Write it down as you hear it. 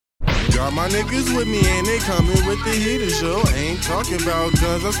Got my niggas with me and they coming with the heater show. Ain't talking about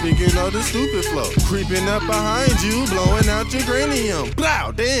guns, I'm speaking of the stupid flow. Creeping up behind you, blowing out your cranium.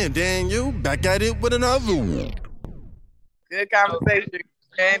 Blow, damn, Daniel, back at it with another one. Good conversation,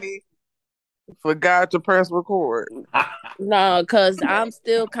 Danny. Forgot to press record. No, because I'm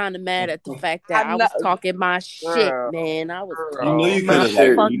still kind of mad at the fact that I was talking my shit, man. I was you my could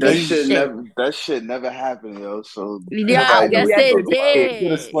have shit. that shit never happened, yo. So yeah, yes it did. You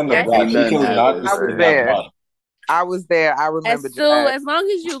could have spun the Yes, block. it You could have did. knocked this thing out. I was there. I remember. As long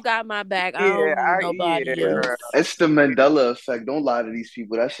as you got my back, I don't need nobody else. It's the Mandela effect. Don't lie to these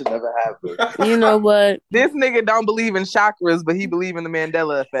people. That should never happen. You know what? This nigga don't believe in chakras, but he believe in the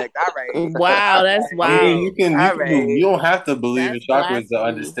Mandela effect. All right. Wow, that's wild. I mean, you don't have to believe in chakras to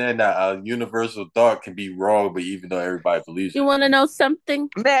understand that a universal thought can be wrong, but even though everybody believes it. You want to know something?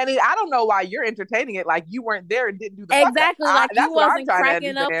 Manny, I don't know why you're entertaining it. Like you weren't there and didn't do the exactly. Like you wasn't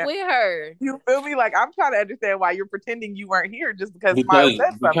cracking up with her. You feel me? Like I'm trying to understand why you're pretending you weren't here just because because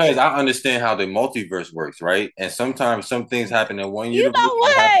something. I understand how the multiverse works, right? And sometimes some things happen in one universe. You know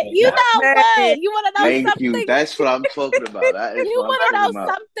what? You want to know Thank something? you. That's what I'm talking about. That is you want to know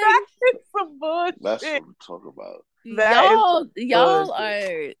something? That's some bullshit. That's what I'm talking about. Y'all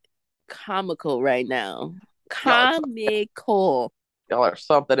are comical right now. Comical. Y'all are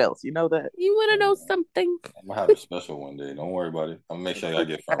something else. You know that? You want to know something? I'm going to have a special one day. Don't worry about it. I'm going to make sure y'all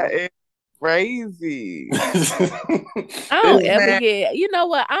get found. Crazy. I don't ever get, you know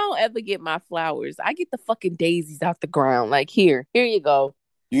what? I don't ever get my flowers. I get the fucking daisies out the ground. Like here you go.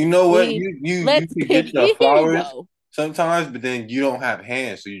 You know what? You can get your flowers sometimes, but then you don't have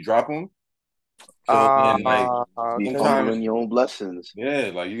hands, so you drop them. So then, you calling your own blessings. Yeah,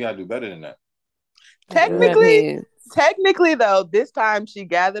 like you gotta do better than that. Technically, though, this time she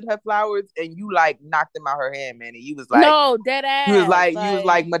gathered her flowers and you like knocked them out her hand, man. And you was like, no, dead ass. You was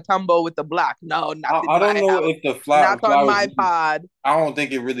like Matumbo with the block. No, not I don't know if the flowers on my pod. I don't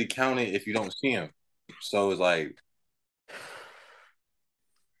think it really counted if you don't see them. So it's like,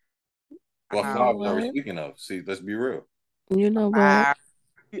 what flowers are we speaking of? See, let's be real. You know what?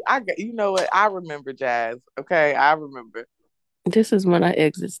 You know what? I remember, Jazz. Okay, I remember. This is when I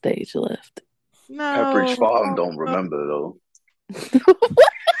exit stage left. No. Pepperidge Farm don't remember though.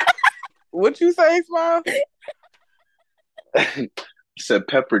 What you say, Smile? Said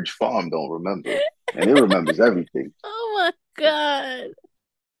Pepperidge Farm don't remember, and it remembers everything. Oh my god!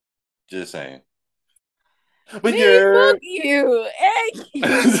 Just saying. But fuck you. Hey,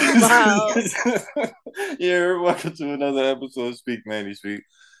 Smile. Yeah, welcome to another episode of Speak Manny Speak.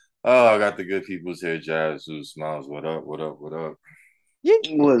 Oh, I got the good peoples here, Jazz, who smiles. What up? What up? What up?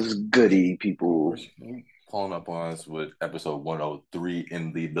 Was goody people pulling up on us with episode 103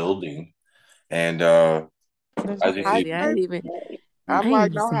 in the building, and as you see, I'm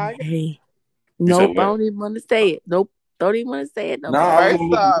like, no, hi. Hey, nope, I don't even want to say it. Nope, don't even want to say it. No. Nah, you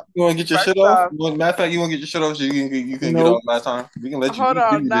want to get your shit off? Matter of fact, you want to get your shit off so you can get off last time. We can let you. Hold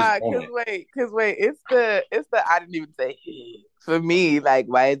on, because wait, it's the I didn't even say for me. Like,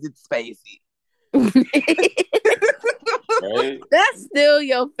 why is it spacey? Right? That's still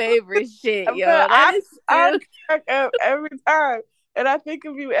your favorite shit, yo. I crack up every time, and I think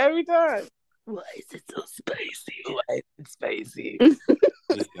of you every time. Why is it so spacey? Why is it spacey?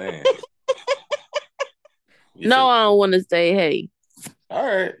 Just saying. No, I don't want to say hey. All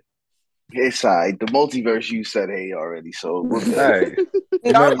right. It's alright. The multiverse, you said hey already, so we're good. All right.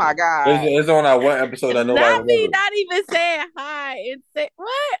 Oh my god! It's on that one episode I know. Not me, not even saying hi. It's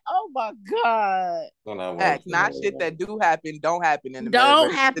what? Oh my god! Not shit that do happen, don't happen in the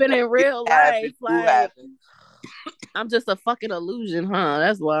don't happen in real life. Like, I'm just a fucking illusion, huh?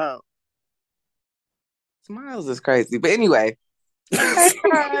 That's wild. Smiles is crazy, but anyway. That's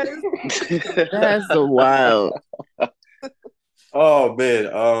so wild. Oh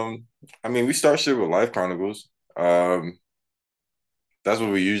man, I mean, we start shit with Life Chronicles. That's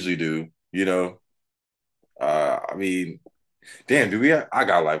what we usually do, you know. I mean, damn, do we? I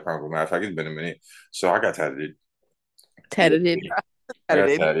got Life Chronicles. Matter of fact, it's been a minute, so I got tatted. I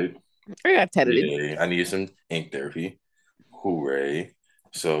got tatted. Yeah, I needed some ink therapy. Hooray!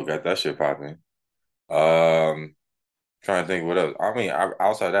 So got that shit popping. Trying to think what else. I mean,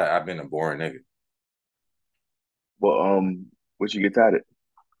 outside that, I've been a boring nigga. Well, what you get tatted?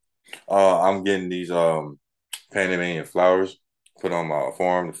 I'm getting these Panamanian flowers put on my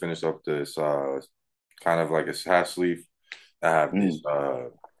forearm to finish up this kind of like a half sleeve. I have this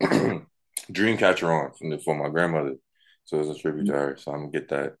dream catcher on for my grandmother, so it's a tribute to her. So I'm gonna get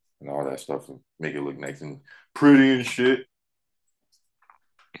that and all that stuff and make it look nice and pretty and shit.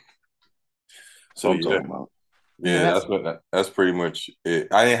 So Yeah, that's pretty much it.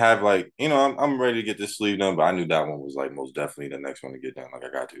 I didn't have like I'm ready to get this sleeve done, but I knew that one was like most definitely the next one to get done. Like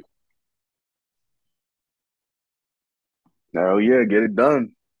I got to. Hell yeah, get it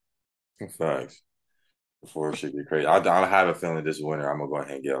done. Facts. Before shit get crazy. I have a feeling this winter I'm gonna go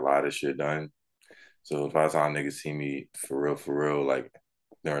ahead and get a lot of shit done. So by the time niggas see me for real, like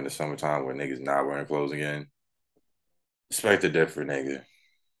during the summertime where niggas not wearing clothes again, expect a different nigga.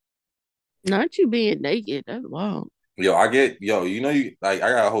 Not you being naked. That's wild. You like I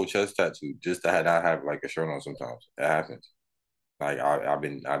got a whole chest tattoo just to not have like a shirt on sometimes. It happens. Like I've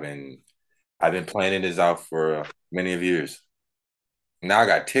been planning this out for many of years. Now I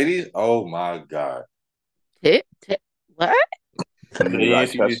got titties. Oh my god. What? And You you ain't got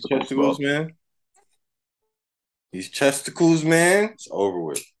see these testicles, bro. chesticles, man. These chesticles, man. It's over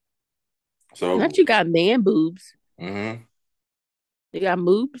with. So Not you got man boobs. mm-hmm. You got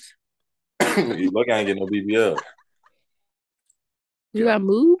moobs. You look, I ain't getting no BBL. You got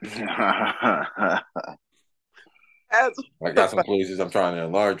moobs. I got some places I'm trying to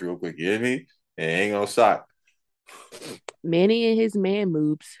enlarge real quick. You hear me? It ain't gonna stop. Manny and his man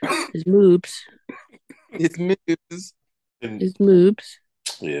moobs. His moobs. It's movies. His moobs.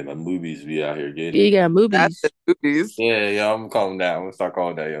 Yeah, my movies be out here getting You it. got That's movies. the movies. Yeah, I'm calling that. I'm gonna start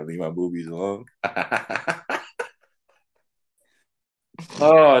calling that. Yo, leave my boobies alone.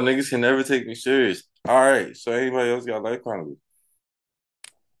 Oh, niggas can never take me serious. All right, so anybody else got Life Chronicles?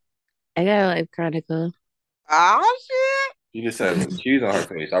 I got a Life Chronicle. Oh shit! She just said with cheese on her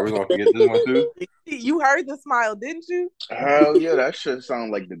face. Are we gonna forget this one too? You heard the smile, didn't you? Hell yeah, that shit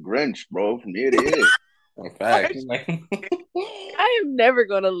sound like the Grinch, bro, from ear to ear. In fact, I am never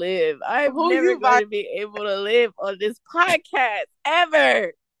gonna live. I am Who never you going to be able to live on this podcast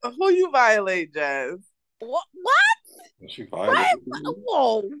ever. Who you violate, Jazz? What? she Why? fine.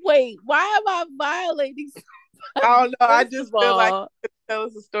 Whoa, wait. Why am I violating? I don't know. I First just of feel like all, you could tell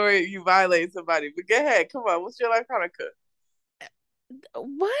us a story you violate somebody. But go ahead. Come on. What's your life Hanukkah?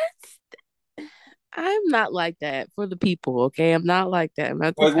 what? I'm not like that for the people. Okay, I'm not like that. I'm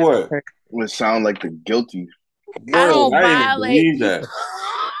not the Like type of what? person. Would sound like the guilty. I Word, don't I didn't even violate believe people. that.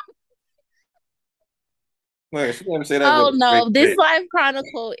 Like, she didn't say that Oh with a no, straight this face. Life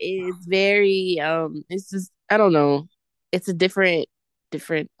Chronicle is very it's just I don't know. It's a different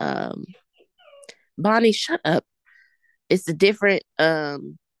Bonnie, shut up. It's a different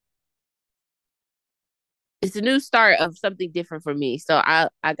it's a new start of something different for me. So I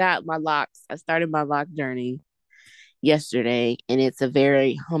got my locks. I started my lock journey yesterday and it's a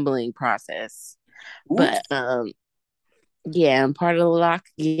very humbling process. But yeah, I'm part of the lock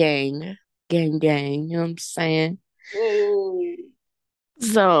gang. Gang, you know what I'm saying?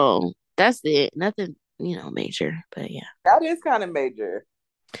 So that's it. Nothing, major. But yeah. That is kind of major.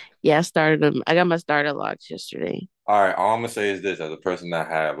 Yeah, I started them. I got my starter locks yesterday. All right, all I'm gonna say is this: as a person that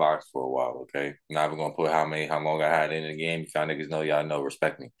had locks for a while, okay, I'm not even gonna put how long I had in the game. If y'all niggas know, y'all know,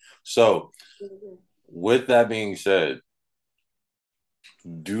 respect me. So, with that being said,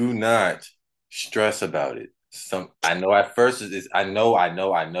 do not stress about it. I know at first I know.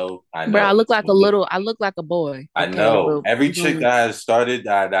 Bro, I look like a boy. I Okay, know but every chick that has started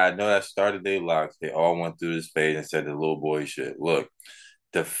that I know that started their locks, they all went through this phase and said the little boy shit. Look,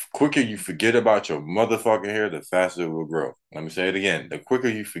 the quicker you forget about your motherfucking hair, the faster it will grow. Let me say it again. The quicker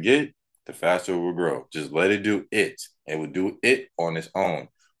you forget, the faster it will grow. Just let it do it. It will do it on its own.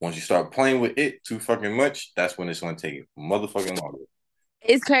 Once you start playing with it too fucking much, that's when it's gonna take motherfucking longer.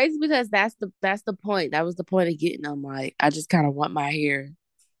 it's crazy because that's the point. That was the point of getting them. Like, I just kind of want my hair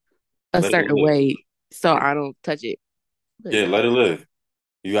a certain way, so I don't touch it. But yeah, let it live.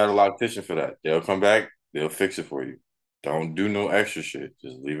 You got a loctician for that. They'll come back. They'll fix it for you. Don't do no extra shit.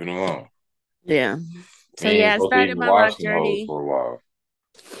 Just leave it alone. Yeah. So yeah, I started my lock journey for a while.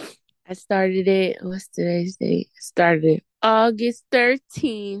 I started it. What's today's date? I started it August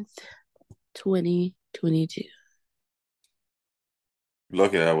 13th, 2022.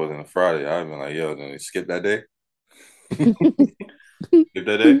 Lucky that wasn't a Friday. I'd been like, yo, then skip that day. Skip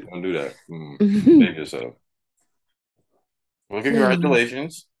that day. Don't do that. Save yourself. Well,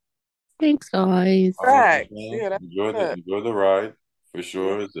 congratulations. Thanks, guys. Right. Yeah, enjoy the ride for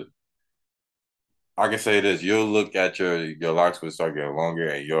sure. I can say this: you'll look at your locks will start getting longer,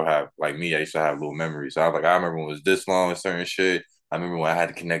 and you'll have like me. I used to have little memories. So I remember when it was this long with certain shit. I remember when I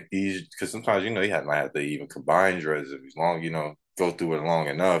had to might have to even combine dreads if it's long. Go through it long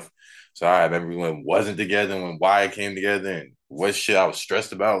enough. So I remember when it wasn't together, when why it came together, and what shit I was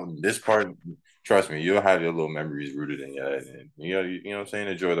stressed about. And this part, trust me, you'll have your little memories rooted in your head, and you know what I'm saying.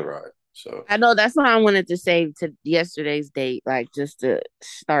 Enjoy the ride. So I know that's why I wanted to save to yesterday's date, like just to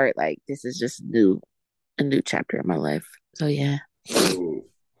start. Like this is just new. a new chapter in my life. So yeah. So,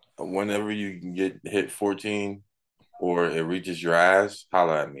 whenever you can get hit 14 or it reaches your ass,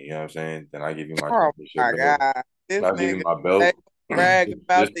 holla at me. You know what I'm saying? Then I give you my Oh championship my belt. god, this I'll give you nigga my they belt. brag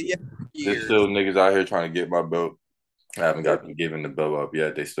about There's, the there's years. still niggas out here trying to get my belt. I haven't got them giving the belt up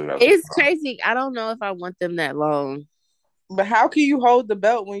yet. They still got some It's time. crazy. I don't know if I want them that long. But how can you hold the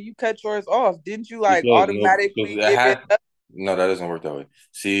belt when you cut yours off? Didn't you like Because automatically it give has it up? no, that doesn't work that way. Didn't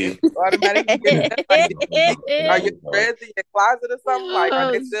See, you automatically give it up? Like, are your oh threads in your closet or something? Like,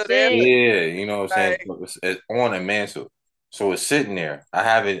 are they still there? shit. yeah, you know what I'm saying? Like, It's on a mantle, so it's sitting there. I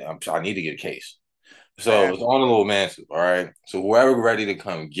have it. I need to get a case, so man, it's on a little mantle. All right. So whoever ready to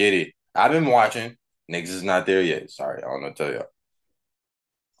come get it, I've been watching. Niggas is not there yet. Sorry, I don't know what to tell y'all.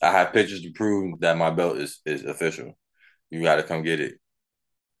 I have pictures to prove that my belt is official. You got to come get it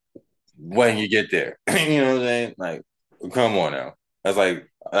when you get there. You know what I'm saying? Like, come on now. That's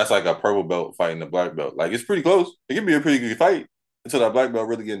like a purple belt fighting a black belt. Like, it's pretty close. It can be a pretty good fight until that black belt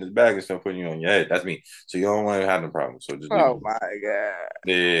really get in his bag and start putting you on your head. That's me. So you don't want to have no problem. So just leave it oh alone. my god,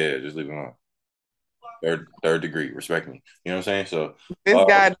 Yeah, just leave it alone. Third degree, respect me. You know what I'm saying? So this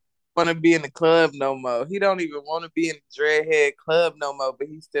guy don't want to be in the club no more. He don't even want to be in the dreadhead club no more, but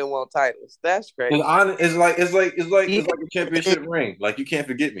he still want titles. That's crazy. it's Yeah. like a championship ring. Like you can't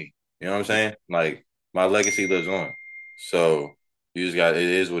forget me. You know what I'm saying? Like my legacy lives on. So you just got it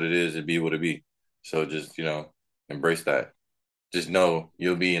is what it is. It be what it be. So just embrace that. Just know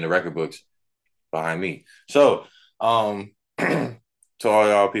you'll be in the record books behind me. So to all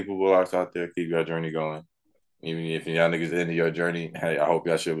y'all people who are out there, keep your journey going. Even if y'all niggas into your journey, hey, I hope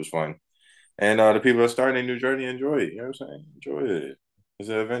y'all shit was fun. And the people that are starting a new journey, enjoy it. You know what I'm saying? Enjoy it. It's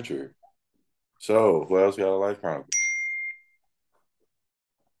an adventure. So, who else got a life chronicle?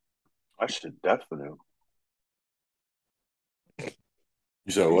 I should definitely.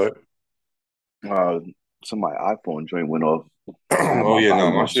 You said what? Uh, so my iPhone joint went off. I had Oh my yeah, no,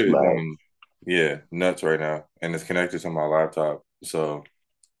 bottom my on shit is splat. going, yeah, nuts right now, and it's connected to my laptop. So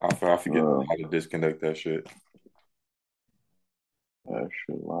I forget Uh, how to disconnect that shit. that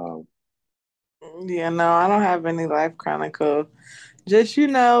shit loud. Yeah, no, I don't have any life chronicle. Just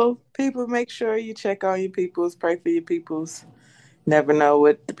people make sure you check on your peoples, pray for your peoples. Never know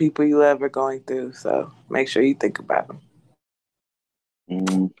what the people you love are going through, so make sure you think about them.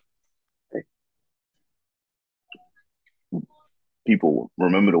 Mm, people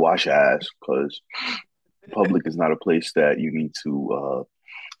remember to wash your ass because public is not a place that you need to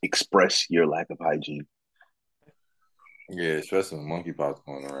express your lack of hygiene. Yeah, especially when monkeypox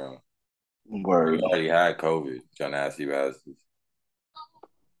going around. We Word. already had COVID, y'all nasty bastards,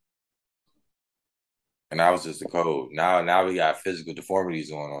 and that was just the code. Now we got physical deformities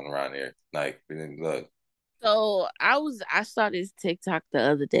going on around here. Like, look, So I saw this TikTok the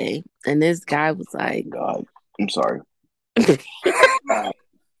other day, and this guy was like, God, I'm sorry. it's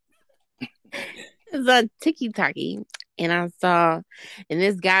on TikTok, and and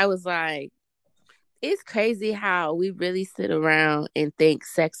this guy was like, it's crazy how we really sit around and think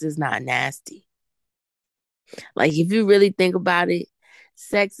sex is not nasty. Like, if you really think about it,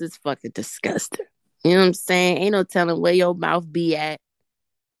 sex is fucking disgusting. You know what I'm saying? Ain't no telling where your mouth be at,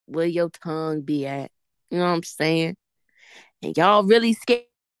 where your tongue be at. You know what I'm saying? And y'all really scared.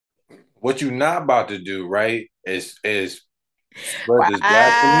 what you not about to do, right? Is spread this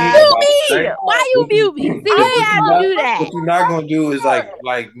blasphemy Wow. Mute about me! sex. Why you mute me? See, you ain't have to do that. What you're not gonna do is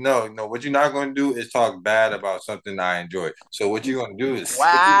like no. What you're not gonna do is talk bad about something I enjoy. So what you're gonna do is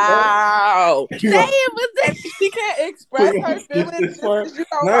Wow. you Say know, it was that. She can't we're express gonna her skip feelings this just part. because you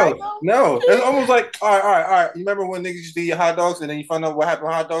don't like No, them. no. It's almost like all right. You remember when niggas used to eat hot dogs and then you find out what happened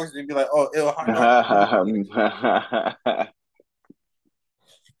to hot dogs and you be like, oh, ill hot dog.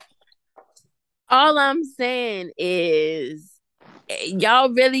 All I'm saying is y'all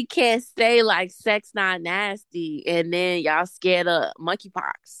really can't say like sex not nasty and then y'all scared of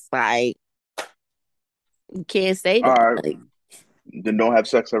monkeypox. Like, you can't say All that. right, Like, then don't have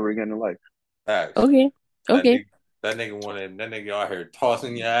sex ever again in life. Facts. okay. That Okay. nigga, that nigga out here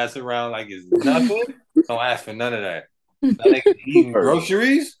tossing your ass around like it's nothing. Don't ask for none of that. That nigga eating Word.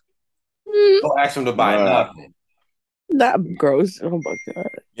 groceries. Don't ask him to buy nothing. Not gross. Oh my god.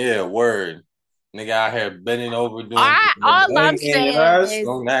 Yeah, word. Nigga out here bending over doing All I'm bang in your saying ass. is,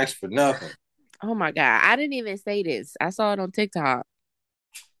 Don't ask for nothing. oh my god, I didn't even say this. I saw it on TikTok.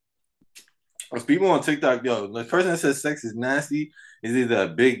 If people on TikTok, yo, the person that says sex is nasty is either a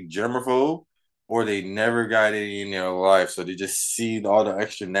big germaphobe or they never got any in their life, so they just see all the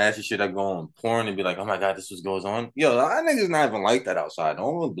extra nasty shit that go on porn and be like, "Oh my god, this is what goes on." Yo, a lot of niggas not even like that outside. No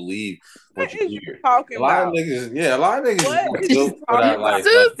one will believe what What you is you hear. talking A lot of about? niggas, yeah, a lot of niggas is What not is built you for talking that about? life. Like,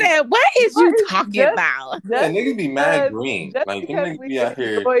 Susan, what is What you is talking just about? yeah, just niggas be mad because green. just Like them because niggas we be out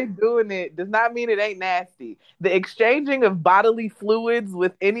here. enjoy doing it does not mean it ain't nasty. The exchanging of bodily fluids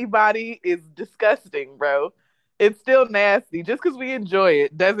with anybody is disgusting, bro. It's still nasty. Just because we enjoy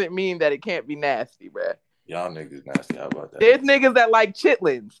it doesn't mean that it can't be nasty, bro. Y'all niggas nasty. How about that? There's niggas that like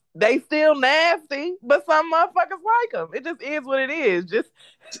chitlins. They still nasty, but some motherfuckers like them. It just is what it is. Just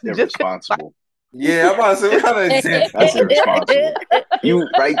Irresponsible. Yeah, I'm about to say what kind of example? That's irresponsible. You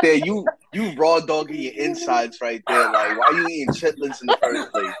right there, you raw dogging your insides right there. Like, why you eating chitlins in the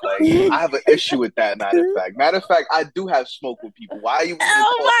first place? Like, I have an issue with that. Matter of fact, I do have smoke with people. Why are you eating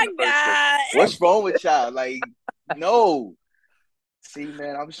pork in the first place? What's wrong with y'all? Like, no. See,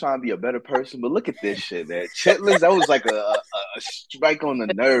 man, I'm just trying to be a better person, but look at this shit, man. Chitlins, that was like a strike on the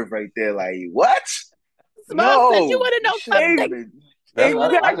nerve right there. Like, what? Smoke said you No, want to you know shouldn't something. even. I I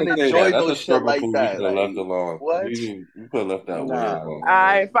can can say that. enjoy That's no a shit struggle like food. You that. could have Like, left alone. what? You could have left that way Nah, alone. All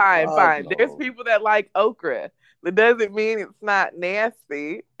right, fine, fuck fine. There's no. people that like okra. That doesn't mean it's not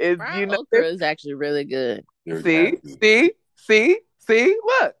nasty. It's Fried okra is actually really good. You're see, nasty. see.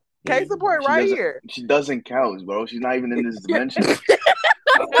 Look, Yeah, case support She right doesn't. here. She doesn't count, bro. She's not even in this dimension.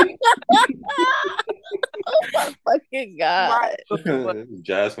 Oh my fucking god. Right.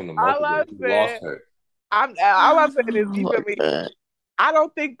 Jasmine the All multiple. I'm You lost saying, her. all I'm saying is, Oh you my feel me? God. I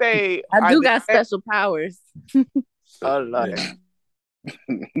don't think they I are do the got special powers. Oh Lord.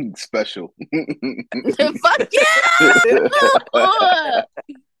 Special. Fuck yeah!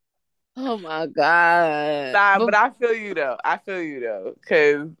 Oh my god. Nah, but I feel you though.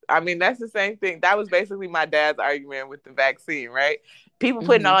 Because I mean, that's the same thing. That was basically my dad's argument with the vaccine, right? People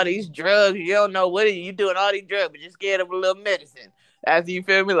putting all these drugs. You don't know what you doing all these drugs, but just get them a little medicine. As you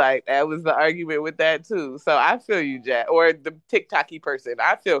feel me, like that was the argument with that too. So I feel you, Jack, or the TikToky person.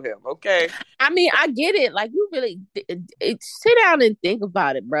 I feel him. Okay. I mean, I get it. Like, you really sit down and think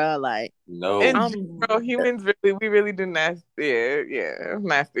about it, bro. Like, No. In general, humans we really do nasty,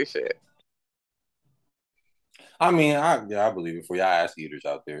 nasty shit. I mean, I believe it for y'all ass eaters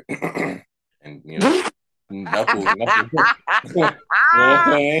out there. And knuckle. You know what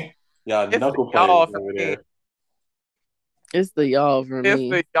I'm saying? Y'all It's knuckle the y'all players for over me. there. it's the y'all for It's me.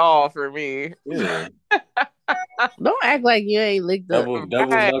 the y'all for me. Yeah. Don't act like you ain't licked up.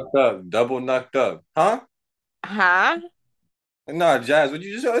 Double knocked up. Huh? Huh? No, Jazz, what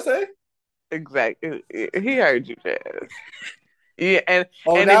you just trying to say? Exactly. He heard you, Jazz. Yeah, and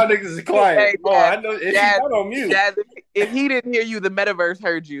Now niggas is quiet. Hey, I know. She's not on mute. Jazz, if he didn't hear you, the metaverse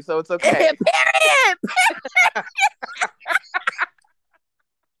heard you, so it's okay. Period.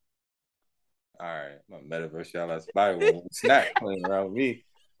 All right, my metaverse, y'all. That's Bible. Snack playing around with me.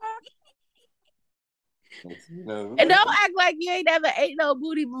 And don't act like you ain't never ate no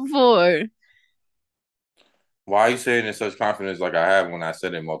booty before. Why are you saying in such confidence like I have when I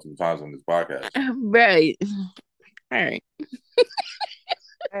said it multiple times on this podcast? Right. All right.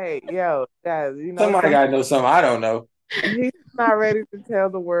 Hey, yo, Jazz, Somebody gotta know something I don't know. He's not ready to tell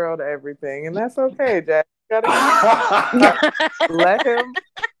the world everything, and that's okay, Jazz. Let him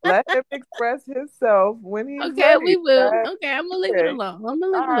express himself when he's okay, ready. we will. Jazz. Okay, I'm gonna leave it alone. I'm gonna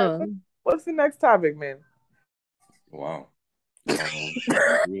leave it alone. What's the next topic, man? Wow. We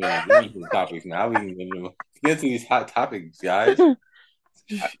need some topics now. We can get to these hot topics, guys.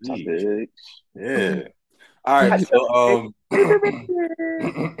 Yeah. All right. So Pew,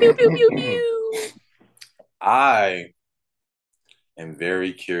 pew, pew, pew. I am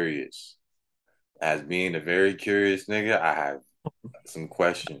very curious. As being a very curious nigga, I have some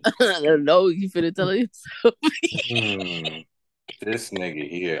questions. I don't know. You finna tell yourself. This nigga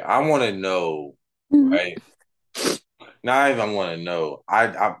here, I want to know, right? Not even want to know.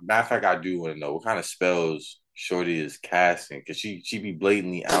 Matter of fact, I do want to know what kind of spells Shorty is casting, because she be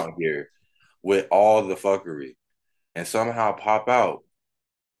blatantly out here with all the fuckery, and somehow pop out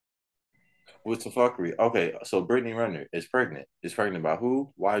with the fuckery. Okay, so Brittany Renner is pregnant. Is pregnant by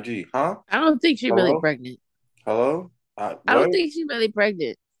who? YG, huh? I don't think she's really pregnant. Hello? I don't think she's really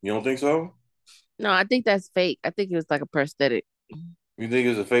pregnant. You don't think so? No, I think that's fake. I think it was like a prosthetic. You think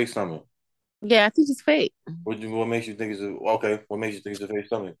it's a fake stomach? Yeah, I think it's fake. What makes you think it's okay? What makes you think it's a fake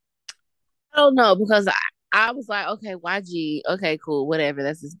stomach? I don't know, because I was like, okay, YG, okay, cool, whatever,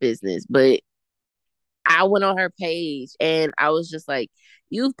 that's his business. But I went on her page and I was just like,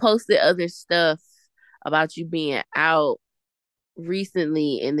 you've posted other stuff about you being out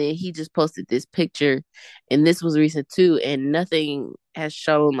recently, and then he just posted this picture, and this was recent too, and nothing has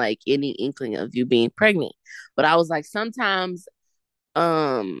shown like any inkling of you being pregnant. But I was like, sometimes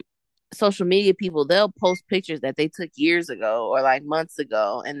social media people, they'll post pictures that they took years ago or like months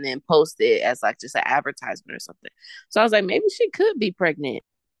ago and then post it as like just an advertisement or something. So I was like, maybe she could be pregnant.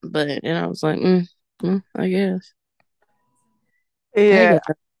 But and I was like, I guess. Yeah,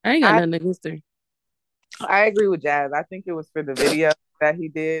 I ain't got I nothing against her. I agree with Jazz. I think it was for the video that he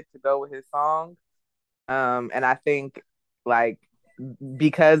did to go with his song. And I think like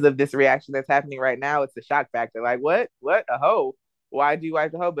because of this reaction that's happening right now, it's a shock factor. Like, what? What? A hoe? YG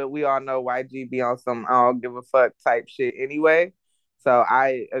wife the hoe? But we all know YG be on some I don't give a fuck type shit anyway. So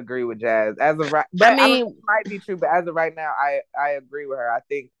I agree with Jazz. As of right, but I don't know, it might be true, but as of right now, I agree with her. I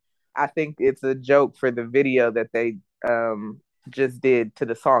think it's a joke for the video that they just did to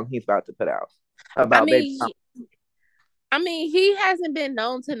the song he's about to put out about baby. I mean, he hasn't been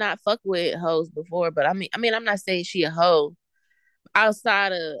known to not fuck with hoes before, but I mean, I'm not saying she a hoe.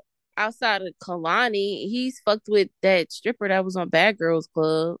 Outside of Kalani, he's fucked with that stripper that was on Bad Girls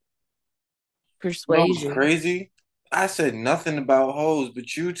Club. Persuasion. You know, crazy. I said nothing about hoes,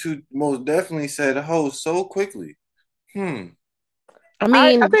 but you two most definitely said hoes so quickly. I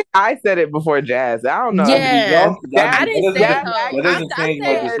mean, I think I said it before Jazz. I don't know. Yeah, I didn't say that. That doesn't change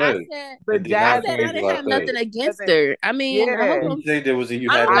what you said. But Jazz said I didn't have nothing against her. I mean, I didn't say there was you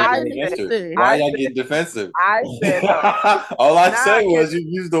had nothing against her. Why y'all get defensive? I said all I said was you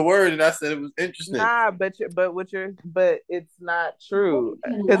used the word, and I said it was interesting. Nah, but it's not true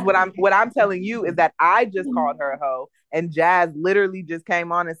because what I'm telling you is that I just called her a hoe. And Jazz literally just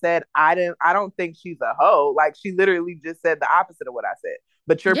came on and said, I don't think she's a hoe. Like she literally just said the opposite of what I said.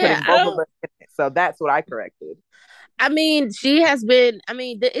 But you're putting both of us in it. So that's what I corrected. I mean, she has been,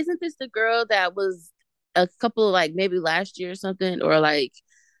 isn't this the girl that was a couple of like maybe last year or something? Or like,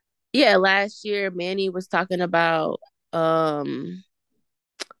 yeah, last year Manny was talking about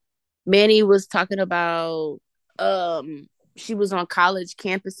she was on college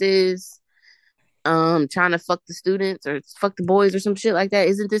campuses trying to fuck the students or fuck the boys or some shit like that.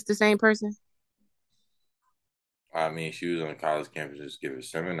 Isn't this the same person? I mean, she was on college campuses giving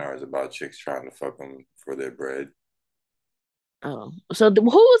seminars about chicks trying to fuck them for their bread. Oh, so who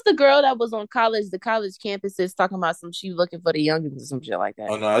was the girl that was on the college campuses talking about she looking for the youngins or some shit like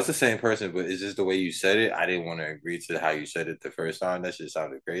that? Oh no, it's the same person, but it's just the way you said it. I didn't want to agree to how you said it the first time. That shit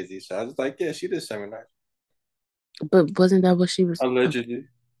sounded crazy. So I was like, yeah, she did seminars. But wasn't that what she was? Allegedly.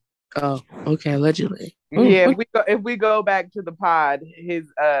 Oh, okay, allegedly. Yeah, if we go back to the pod,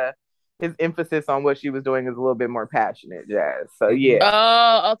 his emphasis on what she was doing is a little bit more passionate, Jazz. So yeah.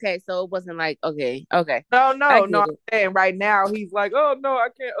 Oh, okay. So it wasn't like okay. No. I'm saying right now he's like, oh no, I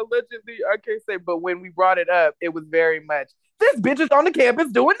can't say. But when we brought it up, it was very much this bitch is on the campus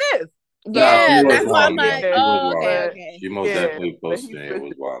doing this. Yeah, that's why I'm like, oh, okay. She most definitely posted it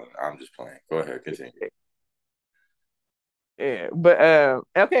was wild. I'm just playing. Go ahead, continue. Yeah, but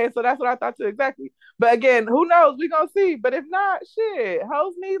okay, so that's what I thought too exactly. But again, who knows? We gonna see. But if not, shit,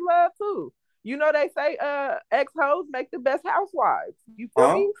 hoes need love too. You know they say ex hoes make the best housewives. You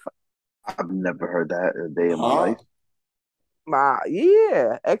feel me? I've never heard that a day in my life.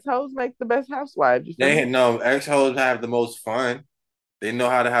 Yeah, ex hoes make the best housewives. Ex hoes have the most fun. They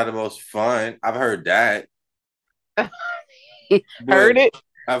know how to have the most fun. I've heard that. Heard it.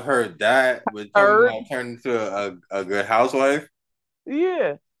 I've heard that, but turn into a good housewife.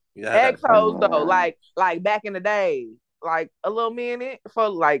 Yeah, ex hoes though, like back in the day, like a little minute for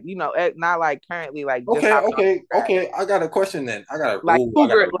like not like currently like. Okay. I got a question then. I got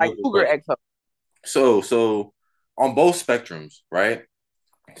cougar ex hoes. So on both spectrums, right?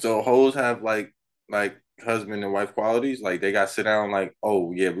 So hoes have like husband and wife qualities, like they got sit down, like,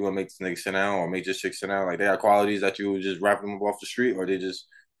 oh yeah, we're gonna make this nigga sit down or make this chick sit down, like they got qualities that you would just wrap them up off the street, or they just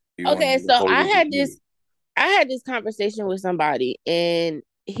okay. So I had this conversation with somebody, and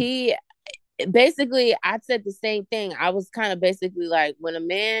he basically, I said the same thing. I was kind of basically like, when a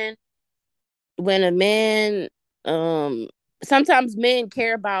man sometimes men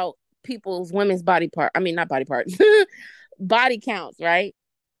care about women's body part, not body parts, body counts, right?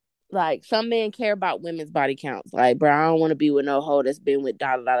 Like some men care about women's body counts. Like, bro, I don't want to be with no hoe that's been with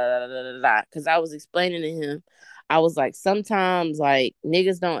da da da da da da. Because I was explaining to him, I was like, sometimes like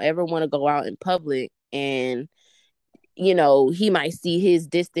niggas don't ever want to go out in public, and he might see his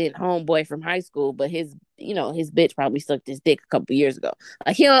distant homeboy from high school, but his bitch probably sucked his dick a couple years ago.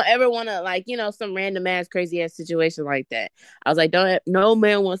 Like he don't ever want to some random ass crazy ass situation like that. I was like, no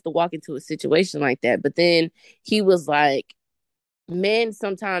man wants to walk into a situation like that. But then he was like, men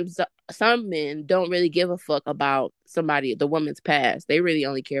sometimes, some men don't really give a fuck about the woman's past. They really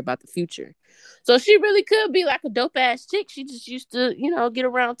only care about the future. So she really could be like a dope ass chick. She just used to, get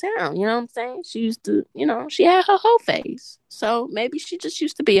around town. You know what I'm saying? She used to, she had her hoe phase. So maybe she just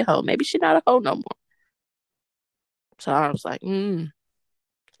used to be a hoe. Maybe she's not a hoe no more. So I was like,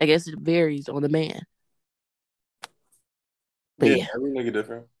 I guess it varies on the man. But yeah, every nigga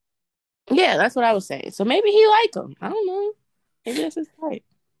different. Yeah, that's what I was saying. So maybe he liked him. I don't know. Maybe that's his type.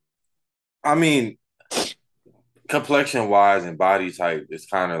 I mean, complexion wise and body type is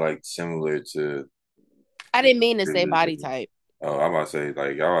kind of like similar to. I didn't mean to say body type. Oh, I'm about to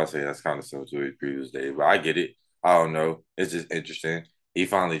say that's kind of similar to his previous day, but I get it. I don't know. It's just interesting. He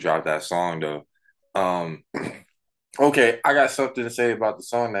finally dropped that song though. Okay, I got something to say about the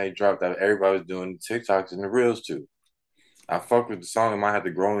song that he dropped that everybody was doing the TikToks and the reels too. I fuck with the song. It might have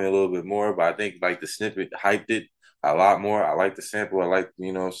to grow me a little bit more, but I think like the snippet hyped it a lot more. I like the sample. I like,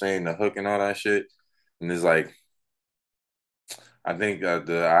 you know what I'm saying, the hook and all that shit. And it's like, I think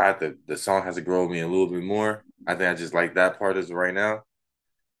the song has to grow me a little bit more. I think I just like that part as of right now.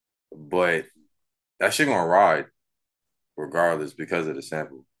 But that shit gonna ride regardless because of the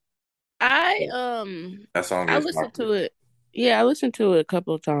sample. That song I listened to it. Yeah, I listened to it a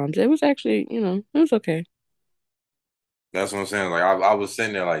couple of times. It was actually, it was okay. That's what I'm saying. Like I was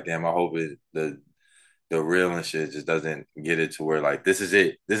sitting there like, damn, I hope the real and shit just doesn't get it to where like this is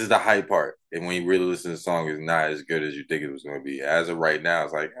it. This is the hype part. And when you really listen to the song, it's not as good as you think it was gonna be. As of right now,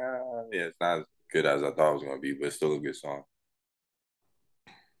 it's like, yeah, it's not as good as I thought it was gonna be, but it's still a good song.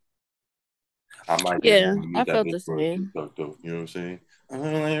 I might I felt the same. You know what I'm saying?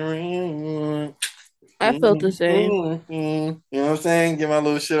 I felt the same. You know what I'm saying? Get my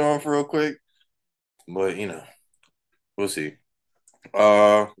little shit on for real quick. But we'll see.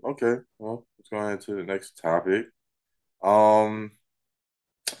 Okay. Well, let's go into the next topic.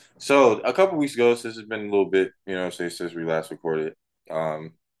 So a couple weeks ago, since it's been a little bit, since we last recorded,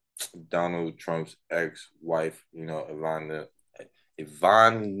 Donald Trump's ex-wife,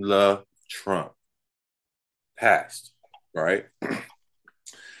 Ivanka Trump passed, right?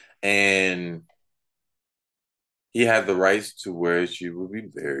 And he had the rights to where she would be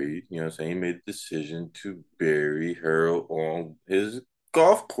buried. You know what I'm saying? He made the decision to bury her on his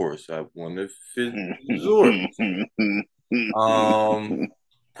golf course at one of his resorts.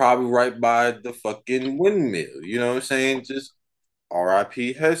 Probably right by the fucking windmill. You know what I'm saying? Just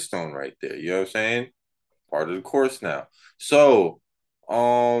RIP headstone right there. You know what I'm saying? Part of the course now. So,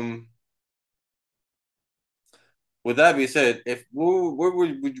 with that being said, where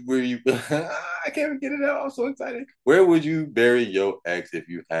would you I can't get it out. I'm so excited. Where would you bury your ex if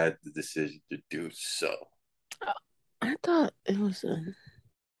you had the decision to do so? I thought it was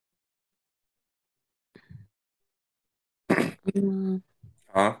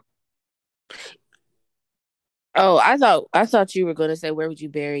Huh? Oh, I thought you were gonna say where would you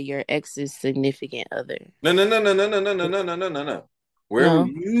bury your ex's significant other? No. Where would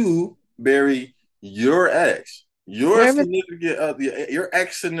you bury your ex? Your significant other, your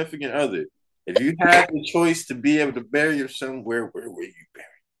ex significant other. If you had the choice to be able to bury her somewhere, where would you bury?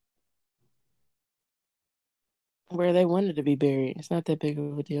 Where they wanted to be buried. It's not that big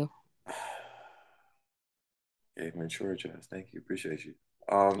of a deal. Okay, mature Jazz. Thank you. Appreciate you.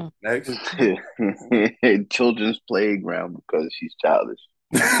 Next. Children's playground because she's childish.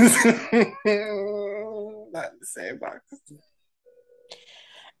 Not in the same box.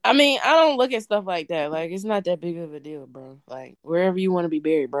 I mean, I don't look at stuff like that. Like, it's not that big of a deal, bro. Like, wherever you want to be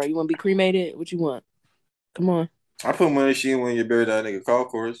buried, bro. You want to be cremated? What you want? Come on. I put money she when you buried that nigga golf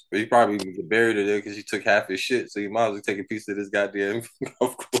course, but he probably buried her there because she took half his shit. So you might as well take a piece of this goddamn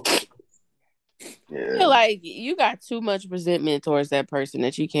golf course. Yeah. I feel like you got too much resentment towards that person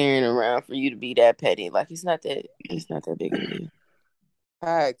that you carrying around for you to be that petty. Like, it's not that big of a deal.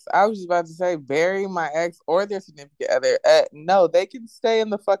 Facts. I was just about to say, bury my ex or their significant other. No, they can stay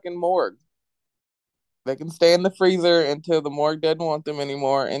in the fucking morgue. They can stay in the freezer until the morgue doesn't want them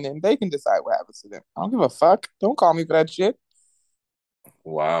anymore, and then they can decide what happens to them. I don't give a fuck. Don't call me for that shit.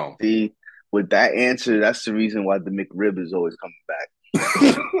 Wow. See, with that answer, that's the reason why the McRib is always coming back.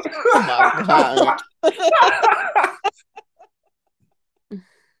 Oh my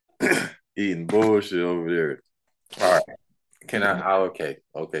God. Eating bullshit over there. All right.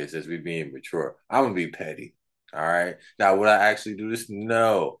 Okay, since we being mature, I'm gonna be petty. All right. Now, would I actually do this?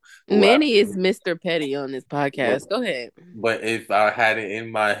 No. Manny is Mr. Petty on this podcast. Go ahead. But if I had it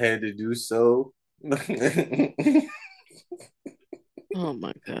in my head to do so. Oh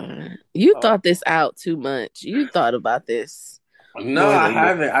my God. You thought this out too much. You thought about this No, more I than one.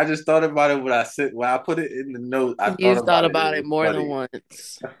 haven't. I just thought about it when I put it in the note. I thought You've thought about it. about It it was more than funny.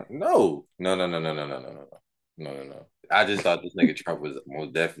 once. No, no, no, no, no, no, no, no, no, no, no, no. I just thought this nigga Trump was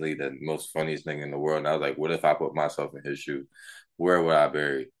most definitely the most funniest thing in the world. And I was like, what if I put myself in his shoes? Where would I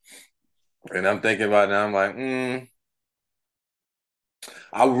bury? And I'm thinking about it. And I'm like,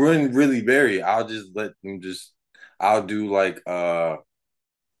 I wouldn't really bury it. I'll just let them just. I'll do like how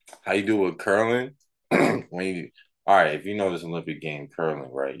you do with curling when you. All right, if you know this Olympic game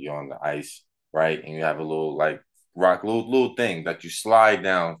curling, right? You're on the ice, right, and you have a little like rock, little thing that you slide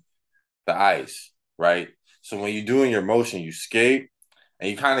down the ice, right? So when you're doing your motion, you skate and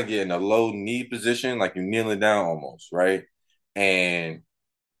you kind of get in a low knee position, like you're kneeling down almost, right? And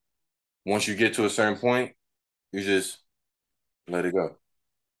once you get to a certain point, you just let it go.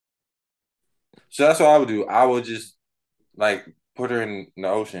 So that's what I would do. I would just like put her in the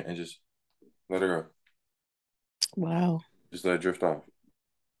ocean and just let her go. Wow. Just let it drift off.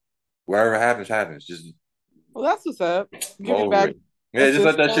 Whatever happens, happens. Just Well, that's what's up. Give go it over back it. Yeah, just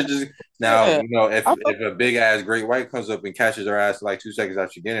let that assistance. shit just now, Yeah. if a big ass great white comes up and catches her ass like 2 seconds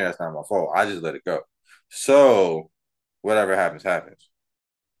after she getting there, that's not my fault. I just let it go. So whatever happens, happens.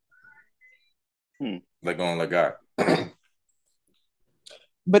 Let go and let God.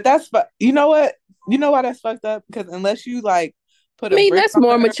 But you know what? You know why that's fucked up? Because unless you like put I a mean, brick that's on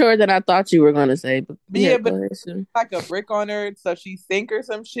more her, mature than I thought you were gonna say. But yeah, but go ahead, Sue. like a brick on her so she sink or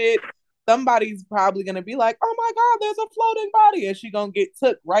some shit, somebody's probably gonna be like, "Oh my god, there's a floating body," and she gonna get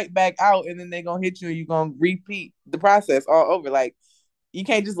took right back out, and then they gonna hit you, and you gonna repeat the process all over. Like you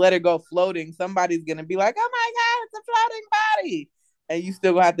can't just let her go floating. Somebody's gonna be like, "Oh my god, it's a floating body," and you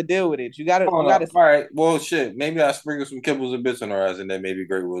still gonna have to deal with it. You Hold gotta. up. All right. Well, shit. Maybe I sprinkle some kibbles and bits on her ass, and then maybe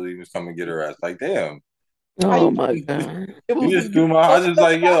Great Willie come and get her ass. Like, damn. How Oh you my doing? god. It You was just threw my. I was just the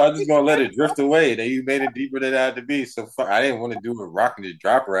like, yo, body. I'm just gonna let it drift away. Then you made it deeper than it had to be. So fuck, I didn't want to do a rock and just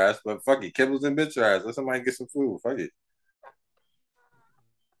drop her ass, but fuck it, kibbles and bits her ass. Let somebody get some food. Fuck it.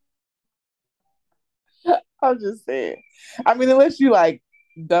 I'm just saying. I mean, unless you like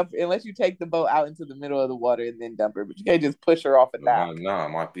unless you take the boat out into the middle of the water and then dump her, but you can't just push her off a dock. No,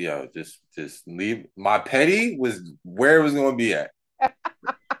 my yeah, just leave. My petty was where it was gonna be at.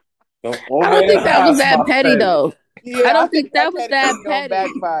 Don't I don't think that was that my petty petty. though. Yeah, I I don't think think that was petty that was gonna petty.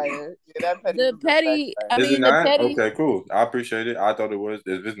 backfire. Yeah, that petty The was gonna petty, backfire. I Is it mean, the not? petty. Okay, cool. I appreciate it. I thought it was.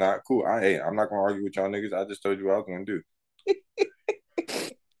 If it's not, cool. I'm not gonna argue with y'all niggas. I just told you what I was gonna do.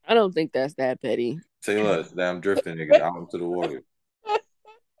 I don't think that's that petty. Say less. Damn drifting niggas out into the water.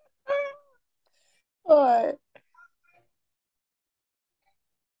 What?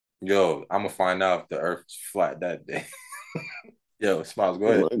 Yo, I'm gonna find out if the Earth is flat that day. Yo, Smiles, go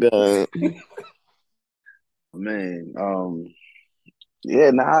Oh ahead. my god. Man,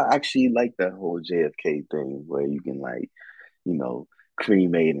 yeah, no, I actually like that whole JFK thing where you can like, you know,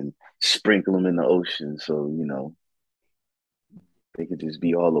 cremate and sprinkle them in the ocean, so they could just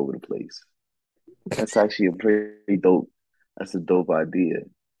be all over the place. That's actually a pretty dope. That's a dope idea.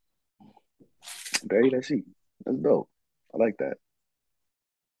 Bury that sheep. That's dope. I like that.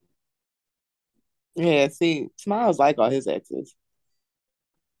 Yeah, see, Smiles like all his exes.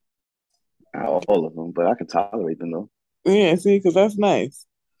 Not all of them, but I can tolerate them though. Yeah, see, because that's nice.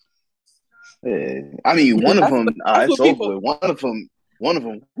 Yeah, I mean, But one of them, that's it's what over people. with. One of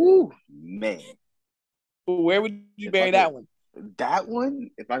them. Whoo, man! Where would you If I bury could, that one? that one,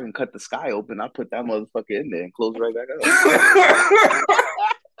 if I can cut the sky open, I put that motherfucker in there and close right back up.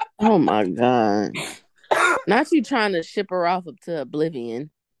 Oh my god. Not you trying to ship her off up to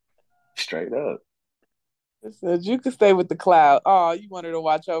oblivion. Straight up. It says you can stay with the cloud. Oh, you want her to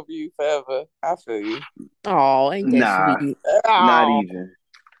watch over you forever. I feel you. Oh, ain't that Nah, sweet? not Oh, even.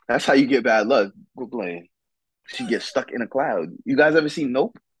 That's how you get bad luck. Go playing. She gets stuck in a cloud. You guys ever seen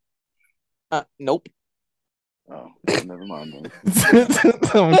Nope? nope. Oh, well, never mind then.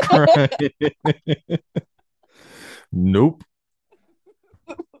 I'm crying. Nope.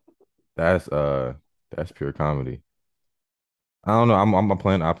 That's that's pure comedy. I don't know. I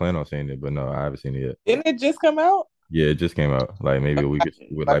plan on seeing it, but no, I haven't seen it yet. Didn't it just come out? Yeah, it just came out like maybe a week,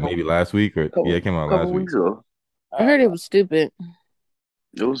 like maybe last week or yeah, it came out last Couple week. weeks ago. I heard it was stupid.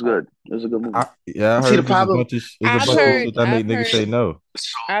 It was good. It was a good movie. I See, heard the it was a problem. bunch of it's a bunch of shit that made niggas say no.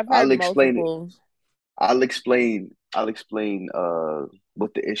 So I've heard I'll explain it. multiple. I'll explain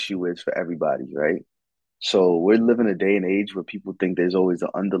what the issue is for everybody, right? So we're living a day and age where people think there's always an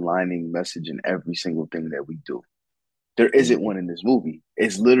underlining message in every single thing that we do. There isn't one in this movie.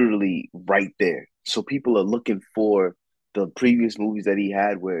 It's literally right there. So people are looking for the previous movies that he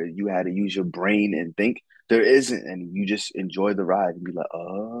had where you had to use your brain and think. There isn't any. You just enjoy the ride and be like,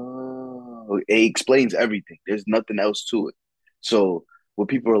 oh, it explains everything. There's nothing else to it. So when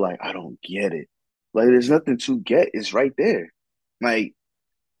people are like, I don't get it, like there's nothing to get. It's right there. Like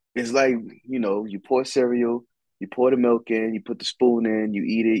it's like, you pour cereal, you pour the milk in, you put the spoon in, you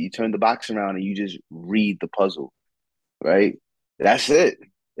eat it, you turn the box around, and you just read the puzzle, right? That's it.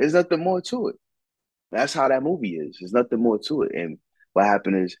 There's nothing more to it. That's how that movie is. There's nothing more to it. And what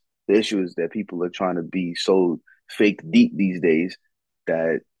happened is the issue is that people are trying to be so fake deep these days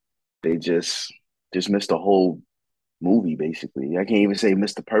that they just missed the whole movie, basically. I can't even say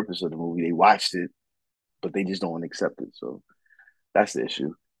missed the purpose of the movie. They watched it, but they just don't accept it. So that's the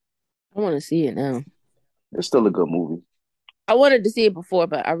issue. I want to see it now. It's still a good movie. I wanted to see it before,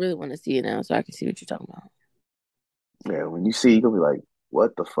 but I really want to see it now so I can see what you're talking about. Yeah, when you see, you're gonna be like,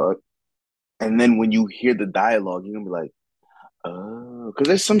 what the fuck? And then when you hear the dialogue, you're gonna be like, oh, because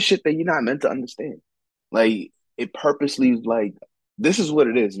there's some shit that you're not meant to understand. Like it purposely like this is what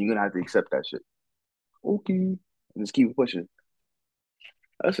it is, and you're gonna have to accept that shit. Okay. And just keep pushing.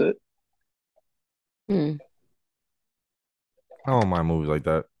 That's it. Hmm. I don't mind movies like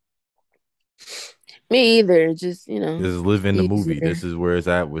that. Me either. Just, Just live in the movie. easier. This is where it's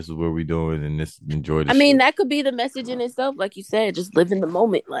at. This is what we doing, and this enjoy the I mean, shit. that could be the message in itself, like you said. Just live in the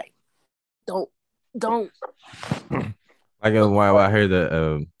moment. Like, don't, don't. Like while I heard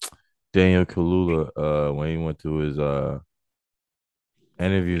that Daniel Kaluuya, when he went to his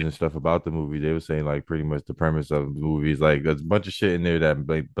interviews and stuff about the movie, they were saying like pretty much the premise of the movie is like there's a bunch of shit in there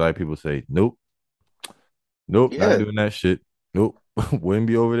that black people say, nope, nope, not Yeah, doing that shit. Nope, wouldn't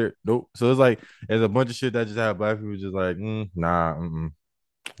be over there. Nope. So it's like there's a bunch of shit that just have black people just like, nah,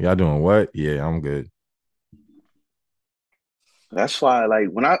 y'all doing what? Yeah, I'm good. that's why. Like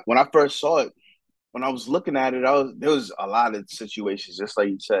when I first saw it, when I was looking at it, there was a lot of situations, just like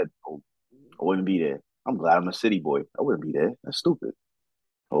you said. Oh, I wouldn't be there. I'm glad I'm a city boy. I wouldn't be there. That's stupid.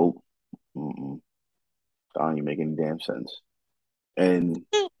 Oh, mm-mm. That don't even make any damn sense. And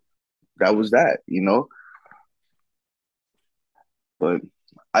that was that. But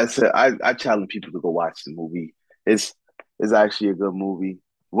I challenge people to go watch the movie. It's it's actually a good movie.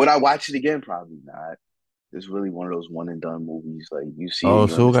 Would I watch it again? Probably not. It's really one of those one and done movies. Like you see it, Oh, you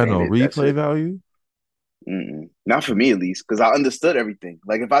so it got understand no it. That's replay it. value? Not for me at least, because I understood everything.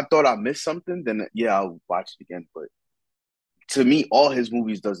 Like if I thought I missed something, then yeah, I'll watch it again. But to me, all his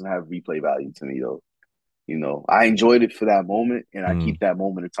movies doesn't have replay value to me though. I enjoyed it for that moment, and I Mm. keep that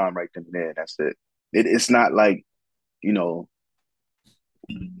moment of time right then and there. That's it. It's not like you know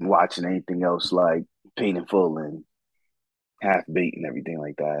watching anything else like Paid in Full and Half Baked and everything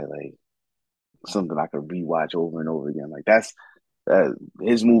like that. Like something I could rewatch over and over again. Like that's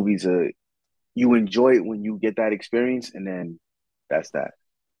his movies are you enjoy it when you get that experience, and then that's that.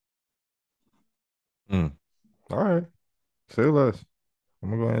 Mm. All right. Say less. I'm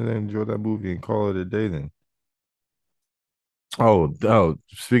gonna go ahead and enjoy that movie and call it a day then. Oh,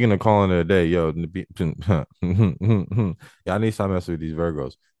 speaking of calling it a day, yo, y'all need to stop messing with these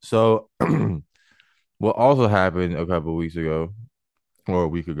Virgos. So, what also happened a couple of weeks ago or a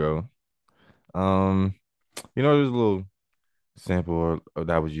week ago, um, there's a little sample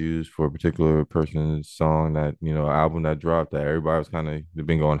that was used for a particular person's song that, album that dropped that everybody was kind of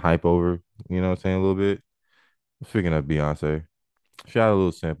been going hype over, what I'm saying, a little bit. Speaking of Beyonce, she had a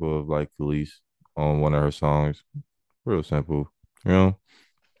little sample of like Khalees on one of her songs. Real simple, you know.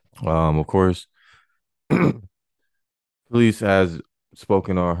 Of course, police has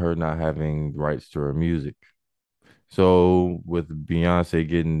spoken on her not having rights to her music. So with Beyonce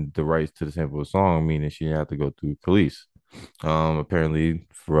getting the rights to the sample of the song, meaning she had to go through police. Apparently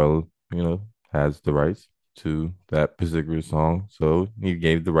Pharrell, has the rights to that particular song. So he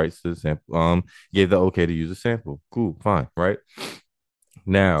gave the rights to the sample, gave the okay to use the sample. Cool, fine, right?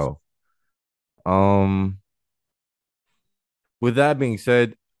 Now, um, with that being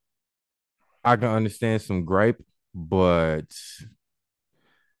said, I can understand some gripe, but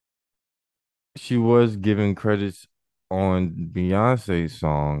she was given credits on Beyonce's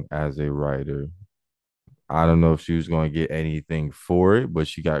song as a writer. I don't know if she was going to get anything for it, but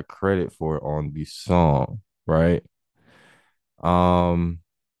she got credit for it on the song, right? Um,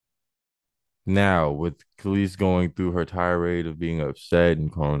 Now with Khalees going through her tirade of being upset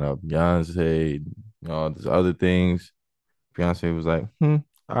and calling out Beyonce and all these other things, Beyonce was like, all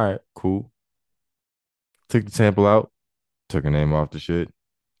right, cool. Took the sample out, took her name off the shit.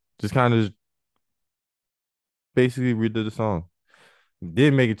 Just kind of basically redid the song.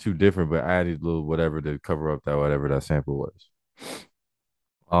 Didn't make it too different, but added a little whatever to cover up that whatever that sample was.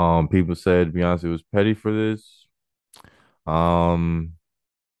 People said Beyonce was petty for this. Um,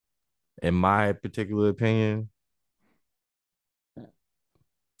 in my particular opinion,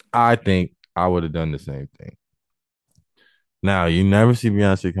 I think I would have done the same thing. Now you never see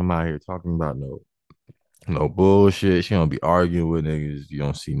Beyonce come out here talking about no bullshit. She don't be arguing with niggas. You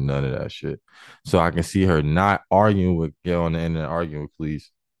don't see none of that shit. So I can see her not arguing with get on the internet arguing with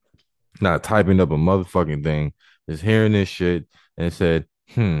police, not typing up a motherfucking thing, just hearing this shit and said,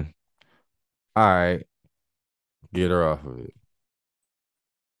 all right, get her off of it.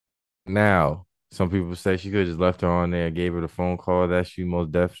 Now, some people say she could have just left her on there and gave her the phone call that she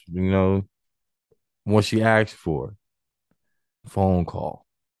most definitely, what she asked for. Phone call.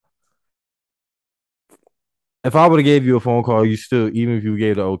 If I would have gave you a phone call, you still, even if you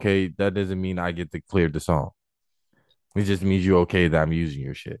gave the okay, that doesn't mean I get to clear the song. It just means you okay that I'm using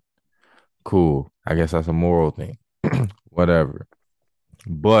your shit. Cool. I guess that's a moral thing. Whatever.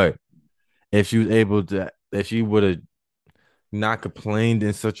 But if she was able to, if she would have not complained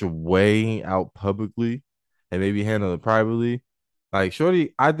in such a way out publicly and maybe handled it privately, like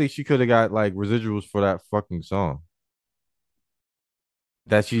Shorty, I think she could have got like residuals for that fucking song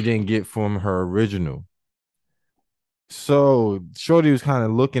that she didn't get from her original. So Shorty was kind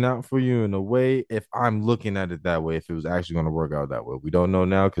of looking out for you in a way. If I'm looking at it that way, if it was actually going to work out that way, we don't know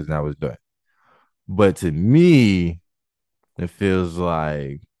now because now it's done. But to me, it feels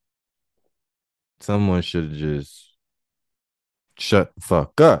like someone should have just shut the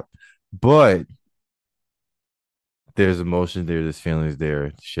fuck up. But there's emotion there, there's feelings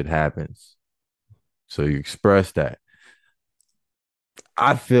there, shit happens. So you express that.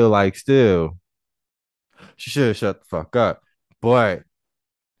 I feel like still she should have shut the fuck up. But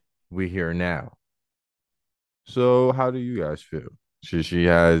we're here now. So how do you guys feel? Should she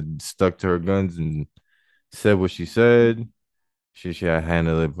have stuck to her guns and said what she said? Should she have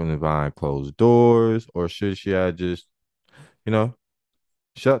handled it from behind closed doors? Or should she have just, you know,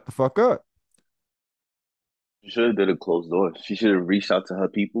 shut the fuck up? She should have did a closed door. She should have reached out to her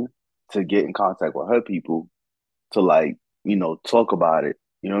people to get in contact with her people to like, talk about it.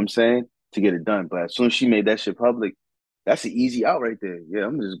 You know what I'm saying? To get it done. But as soon as she made that shit public, that's an easy out right there. Yeah,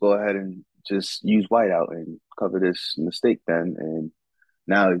 I'm gonna just go ahead and just use whiteout and cover this mistake then. And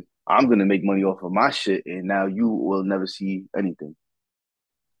now I'm gonna make money off of my shit, and now you will never see anything.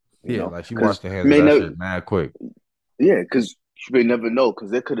 Yeah, like she Because washed her hands you of may that never, shit mad quick. yeah, because you may never know, because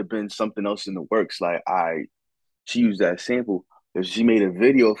there could have been something else in the works. Like, she used that sample. If she made a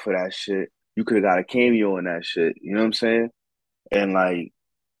video for that shit, you could have got a cameo in that shit. You know what I'm saying? And like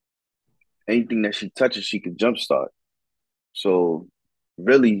anything that she touches, she could jumpstart. So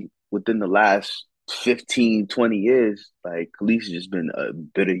really, within the last 15, 20 years, like Khalees just been a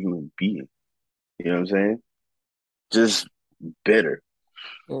bitter human being. You know what I'm saying? Just bitter.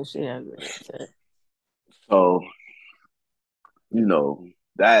 Yeah, she has it. So, you know,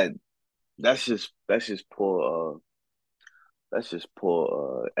 that that's just poor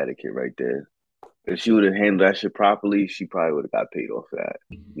etiquette right there. If she would have handled that shit properly, she probably would have got paid off for that.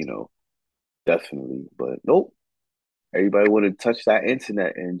 You know, definitely. But nope. Everybody would have touched that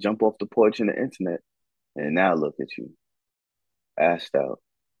internet and jump off the porch in the internet. And now look at you. Assed out.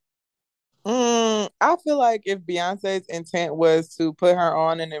 I feel like if Beyonce's intent was to put her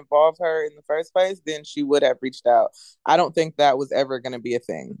on and involve her in the first place, then she would have reached out. I don't think that was ever going to be a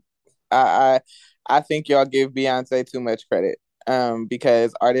thing. I, I think y'all give Beyonce too much credit.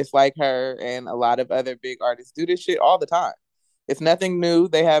 Because artists like her and a lot of other big artists do this shit all the time. It's nothing new.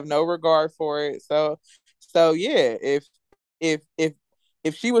 They have no regard for it. So yeah, if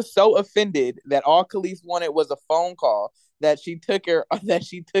she was so offended that all Khalees wanted was a phone call, that she took it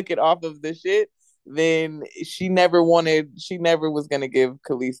off of the shit, then she never was gonna give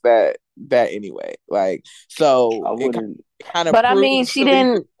Khalees that anyway. Like, so I it wouldn't. kind of But I mean, proves she Khalees'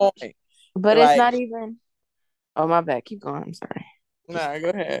 didn't. point. But it's Like, not even. Oh my bad. Keep going. I'm sorry. nah, go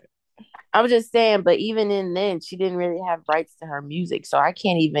ahead. I was just saying, but even in then, she didn't really have rights to her music. So I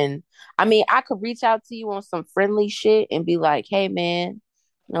can't even. I mean, I could reach out to you on some friendly shit and be like, hey, man,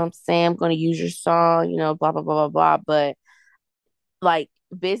 you know what I'm saying? I'm going to use your song, blah, blah, blah, blah, blah. But like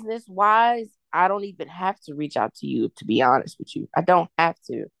business wise, I don't even have to reach out to you, to be honest with you. I don't have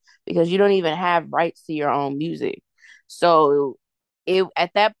to because you don't even have rights to your own music. So it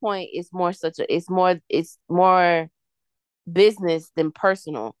at that point, it's more business than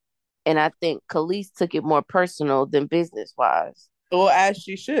personal. And I think Khalees took it more personal than business wise. Well, as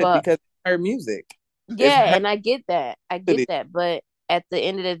she should, But because it's her music. It's yeah, her and I get that. I get city. that. But at the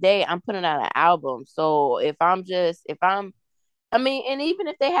end of the day, I'm putting out an album. So I mean, and even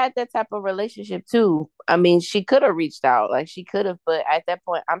if they had that type of relationship too, I mean, she could have reached out. Like she could have, but at that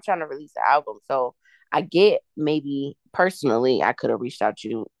point, I'm trying to release the album. So I get maybe personally I could have reached out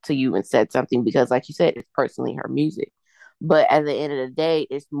to you and said something because like you said, it's personally her music. But at the end of the day,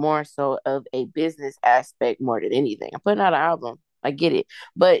 it's more so of a business aspect more than anything. I'm putting out an album. I get it.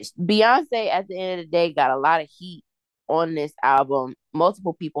 But Beyonce at the end of the day got a lot of heat on this album.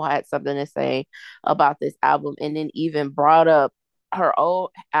 Multiple people had something to say about this album and then even brought up her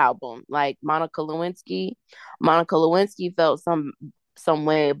old album, like Monica Lewinsky. Monica Lewinsky felt some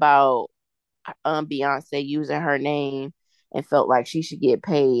way about Beyonce using her name and felt like she should get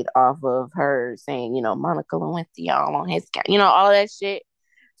paid off of her saying, Monica Lewinsky all on his, all that shit.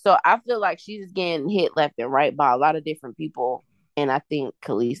 So I feel like she's just getting hit left and right by a lot of different people, and I think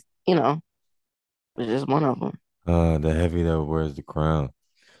Khalees, was just one of them. The heavy that wears the crown.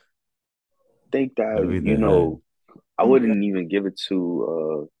 Think Heavy that, the head. I wouldn't even give it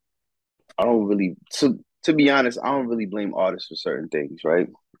to I don't really to be honest, I don't really blame artists for certain things, right?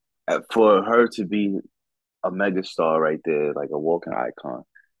 For her to be a megastar right there, like a walking icon,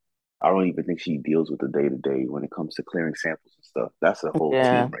 I don't even think she deals with the day to day when it comes to clearing samples and stuff. That's a whole team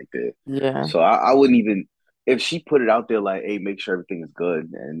Yeah, right there. yeah. So I wouldn't even if she put it out there like, hey, make sure everything is good,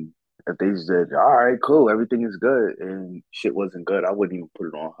 and if they said, all right, cool, everything is good, and shit wasn't good, I wouldn't even put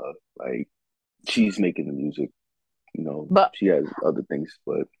it on her. Like she's making the music, But she has other things,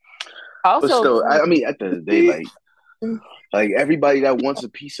 but also still, too, I mean, at the end of the day, like everybody that wants a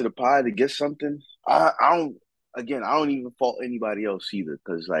piece of the pie to get something, I don't. Again, I don't even fault anybody else either,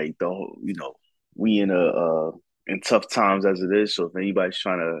 because like the whole, we in tough times as it is. So if anybody's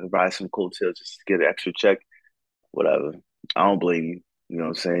trying to ride some coattails just to get an extra check, whatever, I don't blame you. You know what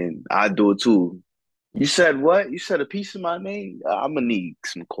I'm saying? I do it too. You said what? You said a piece of my name? I'm gonna need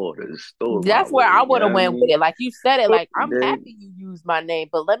some quarters. Throw it my that's where I way. You would know have what I went with mean? it. Like you said it, like I'm Then happy you used my name,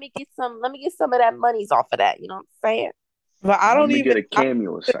 but let me get some of that monies off of that. You know what I'm saying? But I let don't me even. get a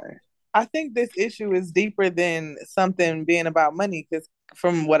cameo or something. I think this issue is deeper than something being about money. Because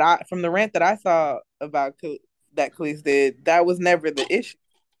from the rant that I saw about that Khalees did, that was never the issue.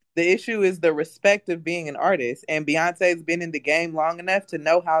 The issue is the respect of being an artist, and Beyonce's been in the game long enough to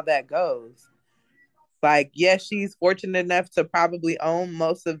know how that goes. Like, yes, she's fortunate enough to probably own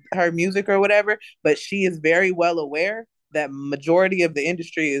most of her music or whatever, but she is very well aware that majority of the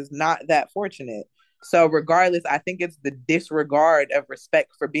industry is not that fortunate. So regardless, I think it's the disregard of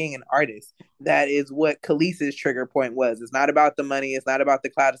respect for being an artist. That is what Khalees's trigger point was. It's not about the money. It's not about the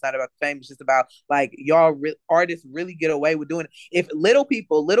cloud. It's not about the fame. It's just about like artists really get away with doing it. If little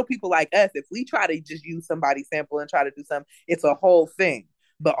people like us, if we try to just use somebody's sample and try to do something, it's a whole thing.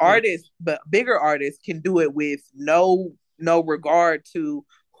 But bigger artists can do it with no regard to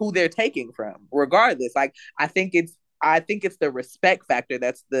who they're taking from, regardless. Like I think it's the respect factor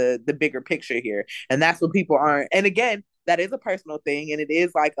that's the bigger picture here, and that's what people aren't. And again, that is a personal thing, and it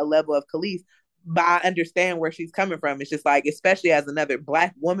is like a level of Khalees. But I understand where she's coming from. It's just like, especially as another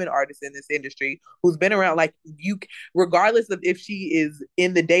Black woman artist in this industry who's been around, like you, regardless of if she is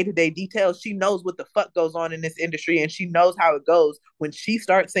in the day to day details, she knows what the fuck goes on in this industry, and she knows how it goes when she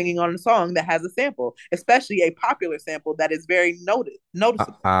starts singing on a song that has a sample, especially a popular sample that is very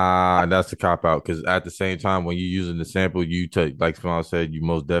noticeable. That's a cop out because at the same time, when you're using the sample, you take like Smile said, you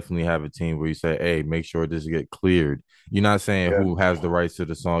most definitely have a team where you say, "Hey, make sure this get cleared." You're not saying Yeah. who has the rights to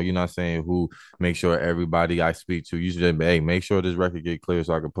the song. You're not saying who. Make sure everybody I speak to, you should, hey, make sure this record get cleared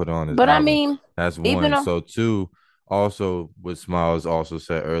so I can put it on this But I album. mean, That's even one. though So two, also what Smiles also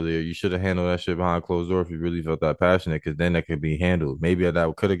said earlier, you should have handled that shit behind closed door if you really felt that passionate, because then that could be handled. Maybe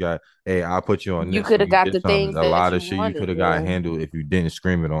that could have got, hey, I'll put you on you this could so have you got get the something. things A that lot you of shit you could wanted, have got yeah. handled if you didn't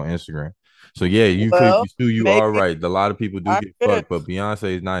scream it on Instagram. So yeah, Well, you maybe are right. A lot of people do I get could have, fucked, but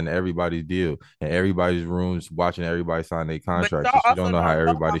Beyonce is not in everybody's deal and everybody's rooms watching everybody sign their but contracts. So y'all she don't also know how don't know how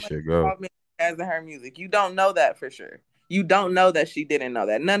everybody much should go. involvement she has in her music. You don't know that for sure. You don't know that she didn't know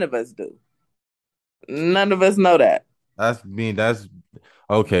that. None of us do. None of us know that. That's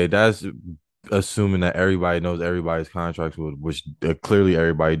okay. That's assuming that everybody knows everybody's contracts, which clearly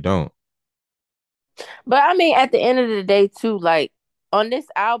everybody don't. But I mean, at the end of the day, too, like on this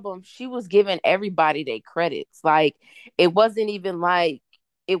album, she was giving everybody their credits. Like it wasn't even like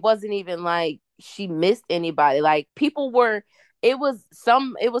she missed anybody. Like people were. It was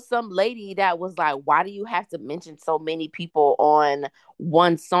some lady that was like, why do you have to mention so many people on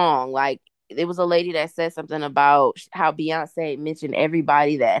one song? Like there was a lady that said something about how Beyonce mentioned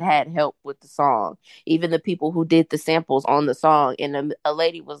everybody that had help with the song, even the people who did the samples on the song. And a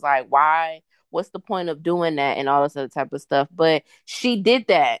lady was like, why? What's the point of doing that and all this other type of stuff? But she did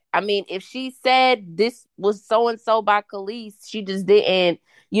that. I mean, if she said this was so and so by Khalees, she just didn't,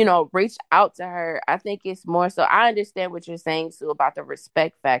 reach out to her. I think it's more so. I understand what you're saying, Sue, about the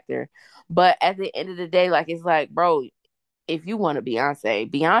respect factor, but at the end of the day, like it's like, bro, if you want to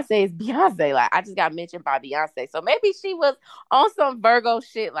Beyonce, Beyonce is Beyonce. Like I just got mentioned by Beyonce. So maybe she was on some Virgo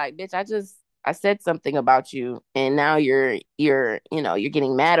shit like, bitch, I said something about you and now you're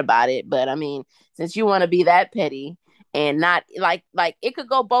getting mad about it. But I mean, since you want to be that petty and not like it could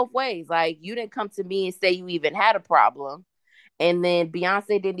go both ways. Like you didn't come to me and say you even had a problem. And then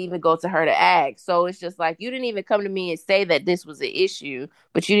Beyonce didn't even go to her to ask. So it's just like you didn't even come to me and say that this was an issue,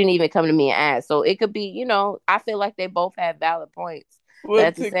 but you didn't even come to me and ask. So it could be, I feel like they both have valid points. But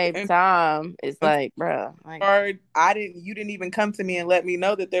at the same time, it's like, bruh, like, you didn't even come to me and let me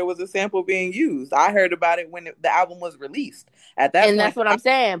know that there was a sample being used. I heard about it when the album was released. At that point, that's what I'm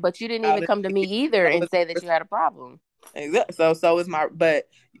saying. But you didn't even come to me either and say that you had a problem. Exactly. So is but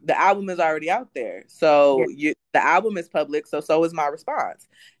the album is already out there. So the album is public. So is my response.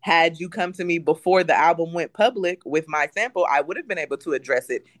 Had you come to me before the album went public with my sample, I would have been able to address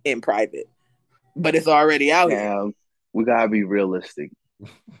it in private. But it's already out here. We gotta be realistic.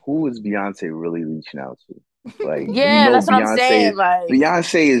 Who is Beyonce really reaching out to? Like, that's what I'm saying. Like,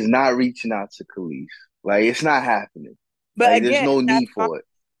 Beyonce is not reaching out to Khalees. Like, it's not happening. But like, again, there's no need for it.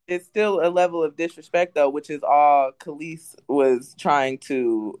 It's still a level of disrespect, though, which is all Khalees was trying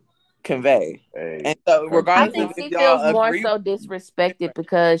to convey. And so, regardless, I think she feels more so disrespected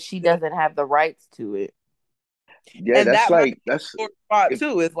because she doesn't have the rights to it. Yeah, and that's spot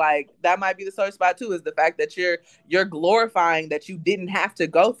too. Is like that might be the sore spot too. Is the fact that you're glorifying that you didn't have to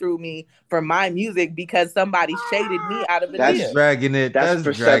go through me for my music because somebody shaded me out of the deal. That's dragging it. That's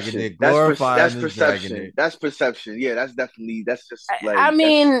perception. Dragging it. Glorifying that's perception. That's perception. Yeah, that's just like. I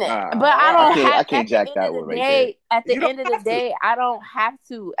mean, but I can't jack that one right there. At the end of the day, I don't have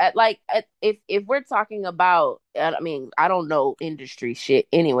to. If we're talking about, I mean, I don't know industry shit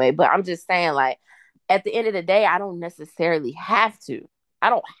anyway, but I'm just saying like. At the end of the day, I don't necessarily have to. I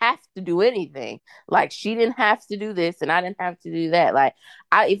don't have to do anything. Like she didn't have to do this and I didn't have to do that. Like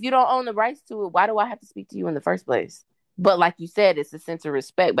if you don't own the rights to it, why do I have to speak to you in the first place? But like you said, it's a sense of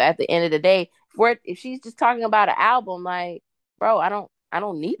respect. But at the end of the day, if she's just talking about an album, like, bro, I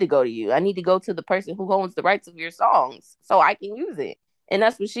don't need to go to you. I need to go to the person who owns the rights of your songs so I can use it. And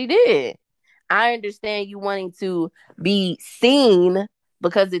that's what she did. I understand you wanting to be seen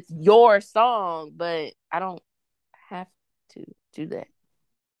because it's your song, but I don't have to do that.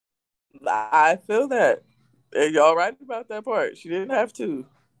 I feel that. And y'all right about that part. She didn't have to.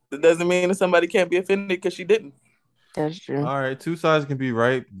 It doesn't mean that somebody can't be offended because she didn't. That's true. All right, two sides can be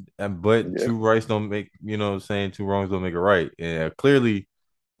right, but two rights don't make, saying two wrongs don't make a right. And clearly,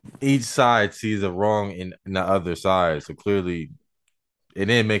 each side sees a wrong in the other side. So clearly, it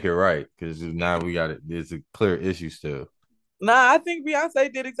didn't make it right because now we got it. There's a clear issue still. Nah, I think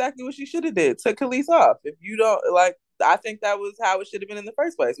Beyonce did exactly what she should have did. Took Khalees off. If you don't like, I think that was how it should have been in the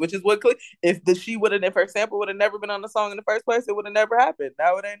first place. Which is what if her sample would have never been on the song in the first place, it would have never happened.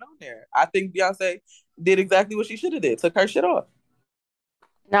 Now it ain't on there. I think Beyonce did exactly what she should have did. Took her shit off.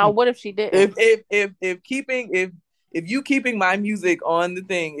 Now, what if she didn't? If you keeping my music on the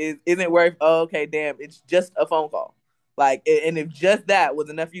thing isn't worth. Oh, okay, damn, it's just a phone call. Like, and if just that was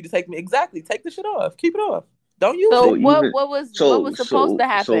enough for you to take the shit off. Keep it off. Don't use it. What was supposed to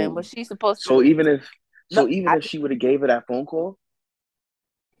happen? Was she supposed to? So even if she would have gave her that phone call,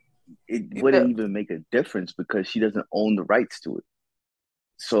 it wouldn't even make a difference because she doesn't own the rights to it.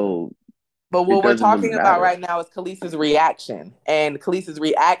 So, but what we're talking about right now is Khalees's reaction, and Khalees's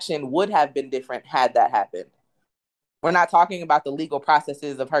reaction would have been different had that happened. We're not talking about the legal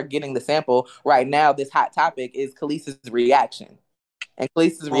processes of her getting the sample right now. This hot topic is Khalees's reaction, and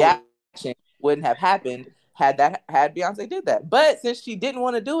Khalees's reaction wouldn't have happened had Beyonce did that. But since she didn't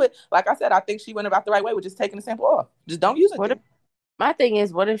want to do it, like I said, I think she went about the right way with just taking the sample off. Just don't use it. My thing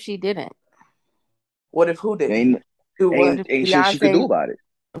is, what if she didn't? What if who didn't? Ain't shit she could do about it.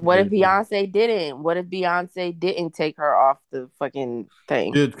 What if Beyonce didn't? What if Beyonce didn't take her off the fucking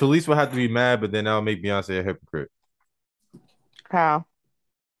thing? Dude, Khalees would have to be mad, but then that'll make Beyonce a hypocrite. How?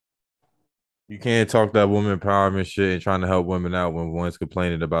 You can't talk that woman empowerment shit and trying to help women out when one's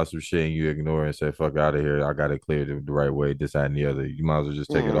complaining about some shit and you ignore it and say, fuck out of here. I got it cleared the right way, this, that, and the other. You might as well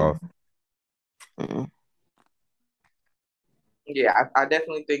just take it off. Yeah, I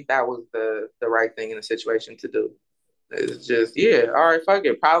definitely think that was the right thing in the situation to do. It's just, all right, fuck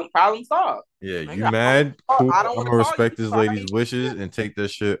it. Problem solved. Yeah, you mad? Cool. I'm going to respect this lady's wishes and take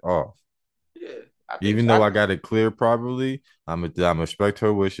this shit off. Yeah. Even though I got it cleared properly, I'm respect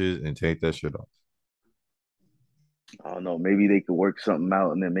her wishes and take that shit off. I don't know. Maybe they could work something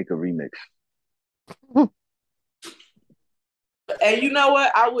out and then make a remix. And you know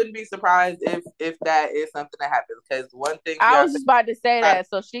what? I wouldn't be surprised if that is something that happens. Because one thing I was Beyonce, just about to say that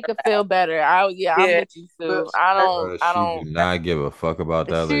so she could feel better. I'm yeah, with you, Sue. I don't. Bro, I she do don't. not give a fuck about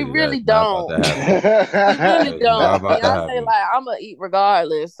that She lady. That's really not about to don't. happen. She really That's not don't. about to Beyonce, happen. like, I'm gonna eat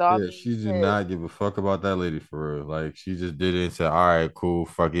regardless. So I Yeah, mean, she do shit. not give a fuck about that lady for real. Like she just did it and said, "All right, cool,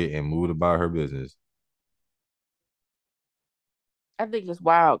 fuck it," and moved about her business. I think it's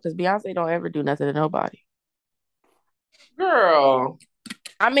wild because Beyonce don't ever do nothing to nobody. girl.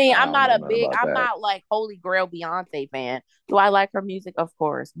 I mean, I don't know nothing about I'm that. not like holy grail Beyonce fan. Do I like her music? Of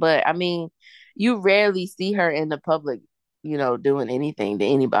course. But I mean, you rarely see her in the public, doing anything to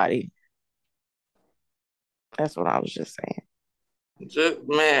anybody. That's what I was just saying. Just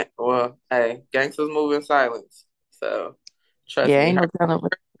man, well, hey, gangsters move in silence. So trust Yeah, me, ain't her, no telling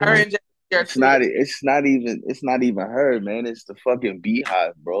what. her and Jay are It's two. not. It's not even her, man. It's the fucking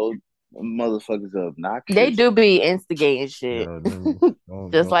Beehive, bro. Them motherfuckers are They obnoxious. do be instigating shit. Yo, don't,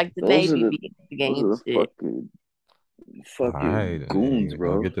 Just don't. like the Those are Navy the be those instigating are the shit. All fucking right, goons, don't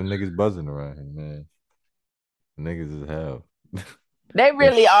bro. get them niggas buzzing around here, man. Niggas is hell. They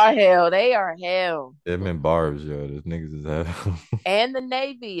really are hell. They are hell. Them in barbs, yo. Those niggas is hell. And the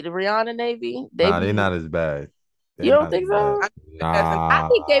Navy, the Rihanna Navy, they Nah, they be. not as bad. You They're don't not as think bad. so? I think that's an I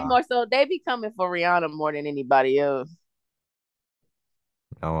think they Nah. more so they be coming for Rihanna more than anybody else.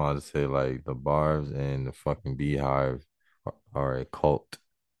 I want to say like the barbs and the fucking beehive are a cult.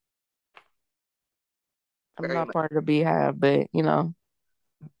 I'm very not much. part of the Beehive, but You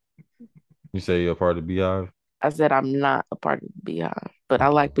say you're a part of the beehive? I said I'm not a part of the Beehive, but I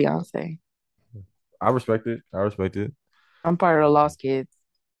like Okay. Beyonce. I respect it. I respect it. I'm part of the Lost Kids.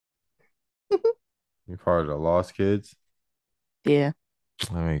 You're part of the Lost Kids. Yeah,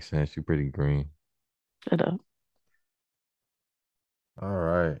 That makes sense. You're pretty green. shut up. All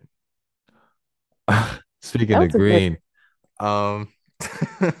right. Speaking That of was a good. green, um,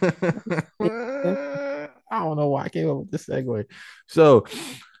 I don't know why I came up with this segue. So,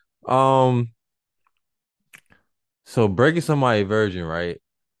 um, so breaking somebody virgin, right?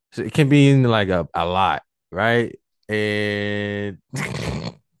 So it can be in like a lot, right? And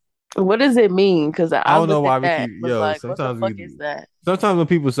What does it mean? Because I I don't know looked at why we that, keep was yo. like, what the fuck is that? Sometimes when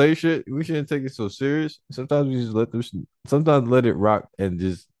people say shit, we shouldn't take it so serious. Sometimes we just let them. Sometimes let it rock and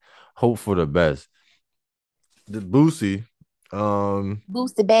just hope for the best. The Boosie, Boosie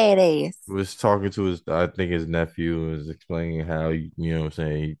badass. was talking to I think his nephew, and was explaining how you know what I'm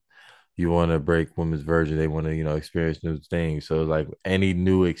saying, you want to break women's virgin, they want to experience new things. So like any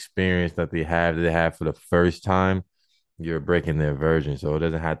new experience that they have for the first time, you're breaking their virgin. So it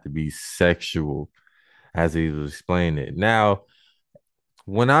doesn't have to be sexual, as he was explaining it. Now,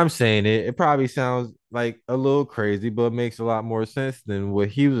 when I'm saying it, it probably sounds like a little crazy, but it makes a lot more sense than what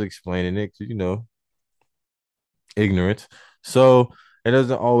he was explaining it. 'Cause, ignorance. So it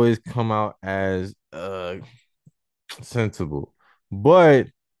doesn't always come out as sensible. But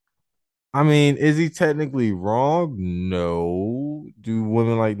I mean, is he technically wrong? No. Do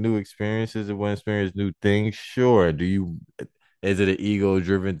women like new experiences and want to experience new things? Sure. Is it an ego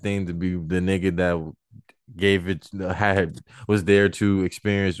driven thing to be the nigga that gave it had was there to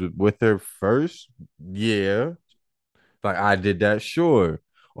experience with her first? Yeah. Like I did that, sure.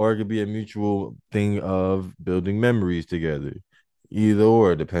 Or it could be a mutual thing of building memories together. Either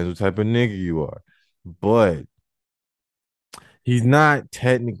or, depends what type of nigga you are. But he's not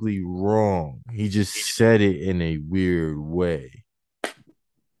technically wrong. He just said it in a weird way.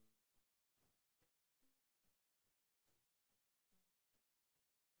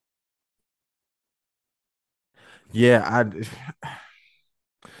 Yeah, I Wait,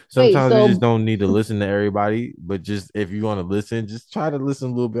 sometimes we just so don't need to listen to everybody, but just if you want to listen, just try to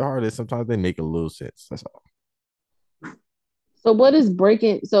listen a little bit harder. Sometimes they make a little sense. That's all. what is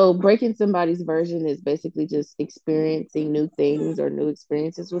breaking? So breaking somebody's version is basically just experiencing new things or new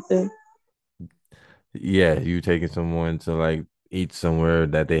experiences with them. Yeah, you taking someone to like eat somewhere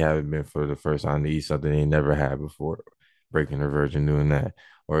that they haven't been for the first time to eat something they never had before, breaking her virgin doing that,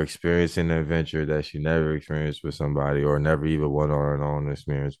 or experiencing an adventure that she never experienced with somebody, or never even went on an own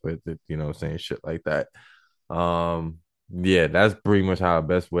experience with it, saying shit like that. Um, yeah, that's pretty much how the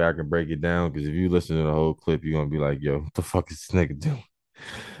best way I can break it down. Because if you listen to the whole clip, you're gonna be like, "Yo, what the fuck is this nigga doing?"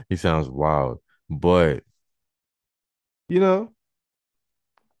 He sounds wild, but you know,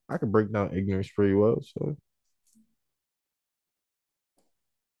 I can break down ignorance pretty well. So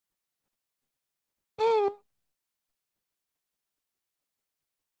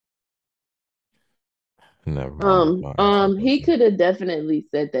never mind. My answer He question. could have definitely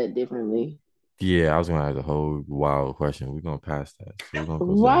said that differently. Yeah, I was gonna ask a whole wild question. We're gonna pass that. So we're gonna go to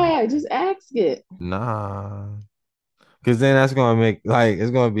the next. Why? Just ask it. Nah. Because then that's gonna make like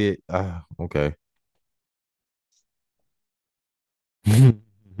it's gonna be okay.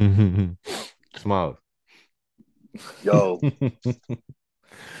 Smiles. Yo,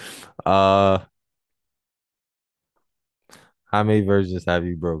 uh, how many virgins have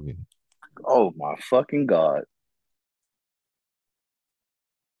you broken? oh my fucking God.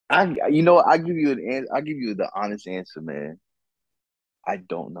 You know, I give you an answer. I give you the honest answer, man. I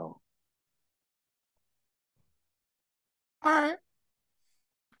don't know. All right,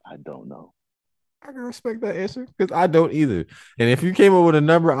 I don't know. I can respect that answer because I don't either. And if you came up with a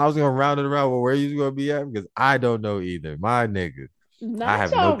number, I was gonna round it around with where you gonna be at because I don't know either. My nigga, I Not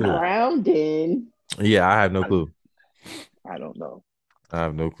have no y'all clue. rounding. Yeah, I have no I, clue. I don't know. I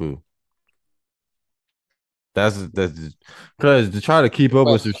have no clue. That's because to try to keep up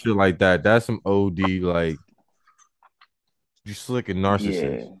with But some shit like that, that's some OD like you slick and narcissist.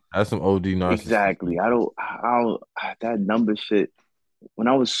 yeah, That's some OD narcissist. exactly. That number shit. When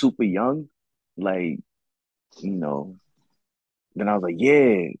I was super young, like, you know, then I was like,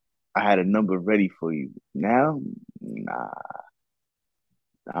 yeah, I had a number ready for you. Now, nah,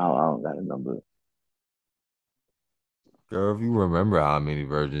 I don't got a number. Girl, if you remember how many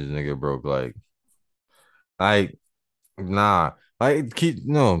virgins nigga broke, like, nah, like, keep,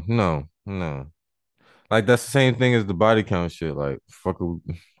 no. Like, that's the same thing as the body count shit. Like, fuck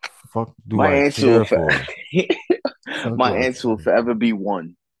do My I answer will care for for? Fuck my do I answer will care? forever be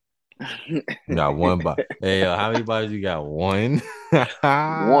one. You got one body. Hey, how many bodies you got? One?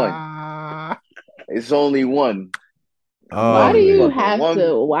 One. It's only one. I'm Why Oh, do you man. motherfucking have one.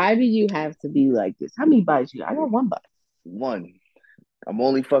 to? Why do you have to be like this? How many bites you got? I got one bite. One. I'm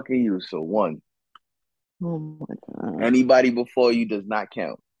only fucking you, so one. Oh my god. Anybody before you does not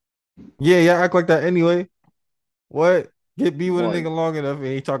count. Yeah, yeah, act like that anyway. What? Get be with a One. nigga long enough and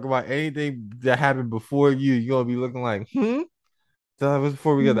he talk about anything that happened before you gonna be looking like, hmm? That was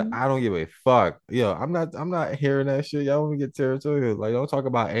before we got the Mhm. I don't give a fuck. Yo, I'm not hearing that shit. Y'all want to get territorial. Like, don't talk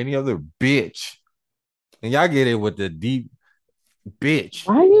about any other bitch. And y'all get it with the deep bitch.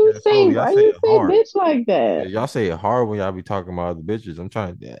 That's all y'all Why say you it say hard. bitch like Yeah, that? y'all say it hard when y'all be talking about other bitches.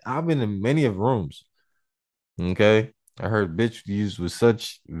 I've been in many of rooms. Okay. I heard bitch used with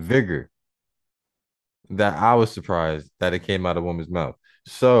such vigor that I was surprised that it came out of a woman's mouth.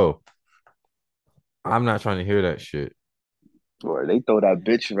 So I'm not trying to hear that shit. Or they throw that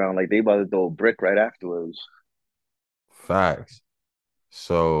bitch around like they about to throw a brick right afterwards. Facts.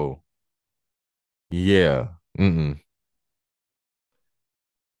 So yeah. Mm-mm.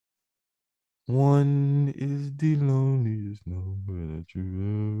 One is the loneliest number that you ever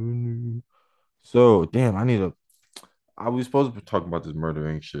knew. So damn, I was supposed to talk about this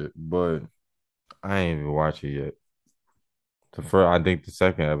murdering shit, but I ain't even watch it yet. I think the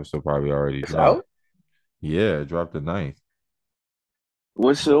second episode probably already It's dropped. out? Yeah, it dropped the ninth.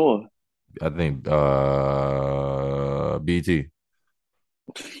 What's it on? I think BT.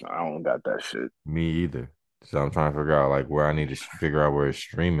 I don't got that shit. Me either. So I'm trying to figure out like where I need to figure out where it's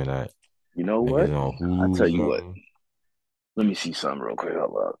streaming at. You know Like is what? it on I'll Hulu tell or you what. something? Let me see something real quick.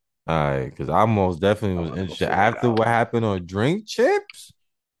 Hold up. All right, because I most definitely I'm was about to interested figure it after out. what happened on Drink Chips.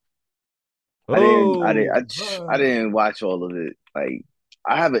 I, Oh, I bruh. didn't watch all of it. Like,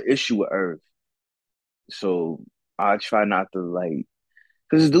 I have an issue with Earth, so I try not to like,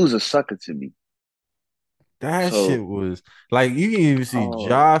 because this dude's a sucker to me. That So, shit was like you can even see oh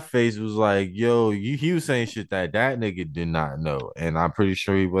Ja face was like, yo, he was saying shit that nigga did not know. And I'm pretty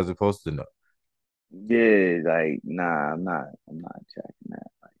sure he wasn't supposed to know. yeah, like, nah, I'm not checking that.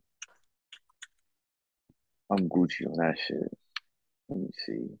 I'm Gucci on that shit. Let me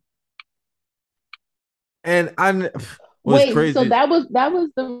see. And was Wait, so crazy. that was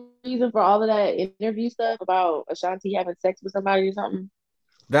the reason for all of that interview stuff about Ashanti having sex with somebody or something?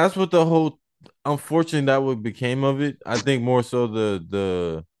 That's what the whole unfortunately that what became of it. I think more so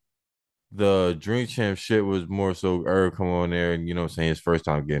the Drink Champ shit was more so Herb come on there and what I'm saying his first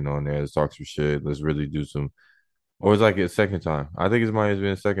time getting on there. Let's talk some shit. Let's really do some or it's like his second time. I think it might have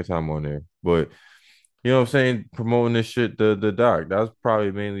been his second time on there. But you know what I'm saying, promoting this shit, the doc. That was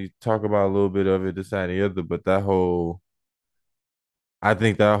probably mainly talk about a little bit of it, this that, and the other. But I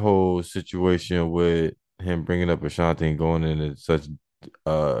think that whole situation with him bringing up Ashanti and going into such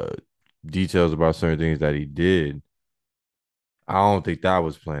uh details about certain things that he did, I don't think that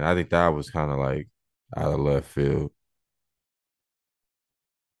was planned. I think that was kind of like out of left field.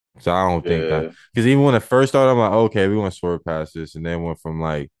 So I don't think that Yeah, because even when it first started, I'm like, okay, we want to swerve past this, and then went from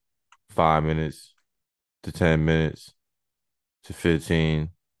like 5 minutes to 10 minutes to 15,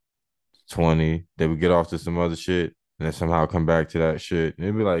 20. They would get off to some other shit and then somehow come back to that shit. And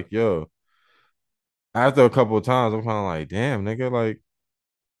it'd be like, yo, after a couple of times, I'm kind of like, damn, nigga, like,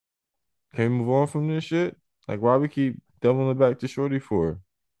 can we move on from this shit? Like, why we keep doubling it back to Shorty for?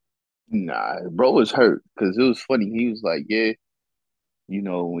 Nah, bro was hurt because it was funny. He was like, yeah,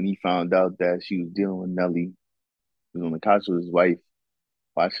 when he found out that she was dealing with Nelly, he was on the couch with his wife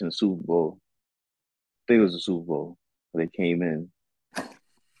watching the Super Bowl. I think it was the Super Bowl. They came in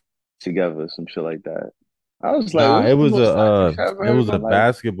together, some shit like that. I was like, Nah, what's the most toxic shit I've ever it heard in was my a life?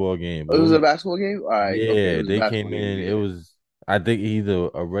 basketball game, Oh, it was bro. a basketball game? All right, okay, it Yeah, was a they basketball came game, in. It yeah. was, I think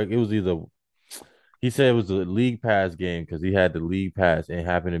it was he said it was a league pass game because he had the league pass and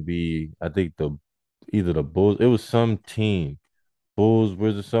happened to be, I think either the Bulls, it was some team, Bulls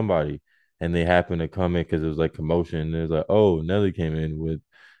versus somebody, and they happened to come in because it was like commotion. And it was like, oh, Nelly came in with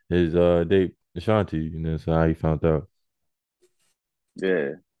his date Ashanti, and that's how he found out.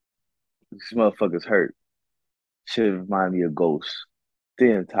 Yeah, these motherfuckers hurt. Shit remind me of Ghost.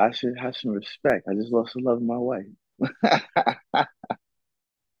 Damn, Tasha, have some respect. I just lost the love of my wife.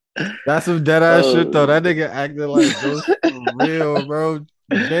 That's some dead ass shit though. Oh, That nigga acted like Ghost for real, bro.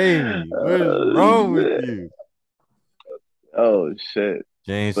 Jamie, what is wrong with shit. you? Oh shit.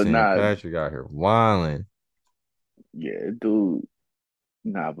 James But St. nah, Patrick out here wilding. yeah, dude.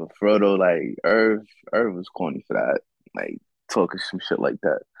 Nah, but Frodo, like Irv was corny for that. Like talking some shit like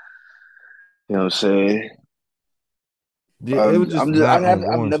that. You know what I'm saying? Yeah, it was just not I've never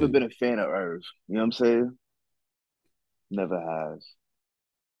unwarranted. been a fan of Irv. You know what I'm saying? Never has.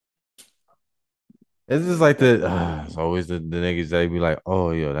 It's just like it's always the niggas that be like,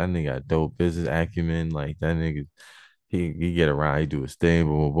 oh, yo, that nigga got dope business acumen. Like that nigga, he get around, he do his thing,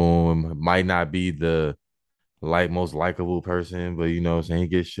 boom, boom, boom. Might not be the most likable person, but you know what I'm saying? He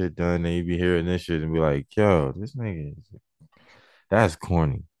gets shit done, and you be hearing this shit and be like, yo, this nigga, that's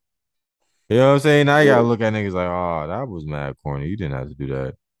corny. You know what I'm saying? Now you Yeah, gotta look at niggas like, oh, that was mad corny. You didn't have to do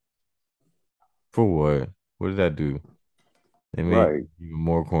that. For what? What did that do? It made right, you even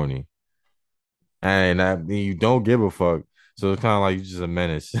more corny. And that mean you don't give a fuck. So it's kind of like you're just a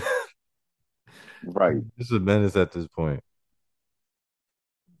menace. right. Just a menace at this point.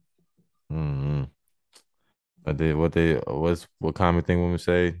 Mm-hmm. But what common thing women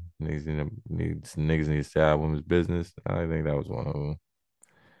say? Niggas need to stay out of women's business. I think that was one of them.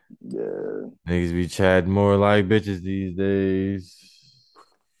 Yeah, Niggas be chatting more like bitches these days.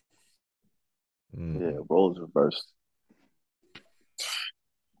 yeah. Mm. Roles reversed.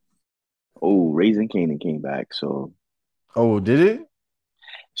 Oh, Raising Kanan came back, so Oh, did it?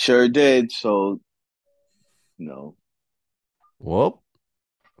 sure did. So, you know, Well,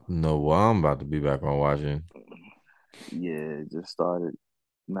 no, well, I'm about to be back on watching. yeah, it just started.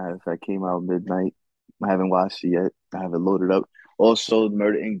 Matter of fact, came out midnight. I haven't watched it yet. I haven't loaded up. Also,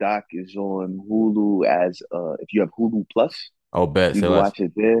 Murder Inc. Doc is on Hulu as if you have Hulu Plus, Oh, bet. you Say can less. watch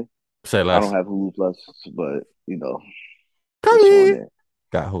it there. Say I don't less. have Hulu Plus, but Come it's on here. there.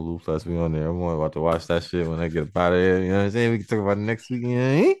 Got Hulu Plus. We on there. I'm about to watch that shit when I get up out of here. You know what I'm saying? We can talk about it next week. You know what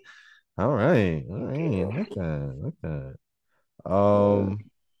I mean? All right. All right. Okay. Okay. Uh, Um.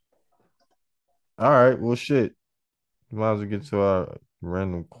 All right. Well, shit. Might as well get to our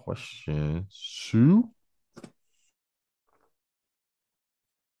random question. Sue.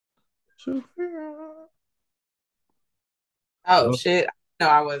 Sophia. Oh shit! No,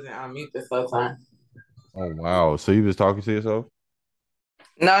 I wasn't on mute this whole time. Oh wow. So you was talking to yourself?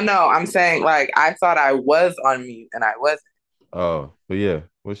 No, no, I'm saying like I thought I was on mute and I wasn't. Oh, but yeah.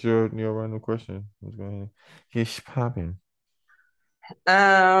 What's your random question? What's going on? Yes, popping.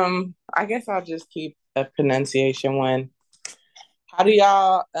 I guess I'll just keep a pronunciation one. How do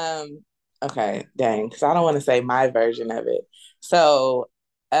y'all okay, dang, because I don't want to say my version of it. So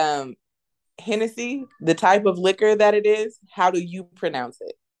um Hennessy, the type of liquor that it is, how do you pronounce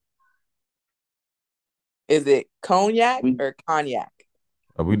it? Is it cognac we or cognac?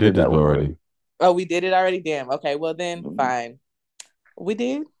 Oh, we we did did this that one already. already. Oh, we did it already? Damn. Okay, well then Mm-hmm. fine. We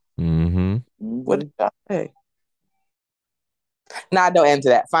did? Mm-hmm. What did y'all say? Nah, don't answer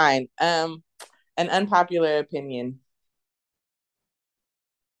that. Fine. An unpopular opinion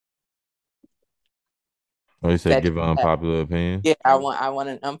Oh, you said that give an you have. unpopular opinion. Yeah, I want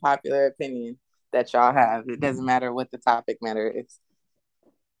an unpopular opinion that y'all have. It doesn't matter what the topic matter is.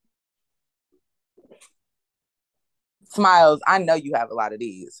 Smiles, I know you have a lot of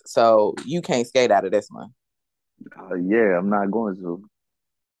these, so you can't skate out of this one. Yeah, I'm not going to.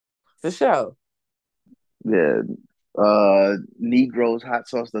 For sure. Yeah. Negroes hot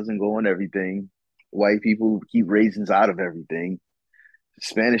sauce doesn't go on everything. White people keep raisins out of everything.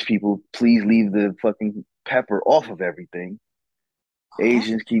 Spanish people, please leave the fucking pepper off of everything. Huh?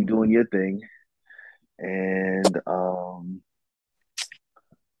 Asians keep doing your thing. And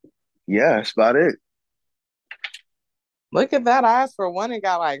yeah, that's about it. Look at that. I asked for one and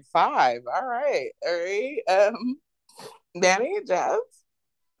got like five. All right. All right. Danny and Jazz.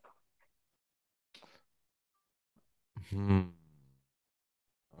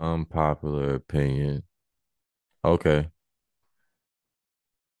 Unpopular opinion. Okay.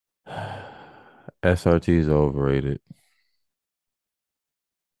 SRT is overrated.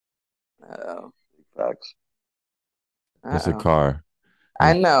 Oh, sucks. It's a car.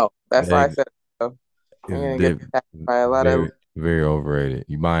 I know. That's why I said so. I'm It's gonna get attacked by a lot very, of. very overrated.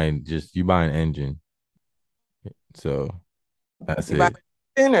 You buying engine. So that's You buy it.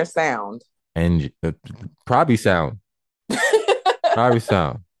 engine or sound? Engine, probably sound. Probably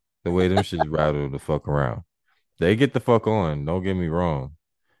sound. The way them shits rattle the fuck around. They get the fuck on. Don't get me wrong.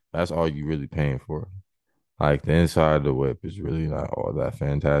 That's all you really paying for. Like the inside of the whip is really not all that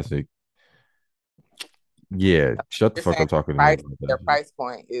fantastic. Yeah, shut the You're fuck saying up talking to me price, about their that shit. price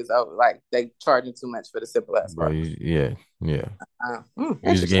point is like they charging too much for the simple ass Bro, parts. yeah. You just gave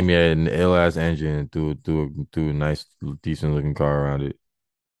Interesting. me an ill ass engine and threw a nice, decent looking car around it.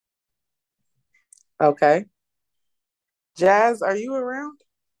 Okay. Jazz, are you around?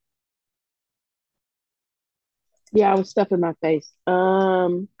 Yeah, I was stuffing my face.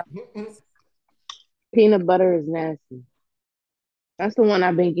 Peanut butter is nasty. That's the one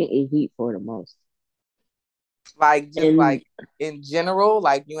I've been getting heat for the most. Like just And like in general,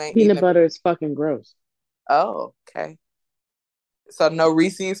 like you ain't peanut eating. butter is fucking gross. Oh, okay. So no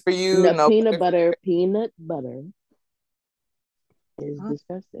Reese's for you, The no peanut butter is Huh?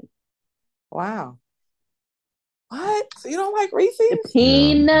 disgusting. Wow. What? You don't like The Reese's?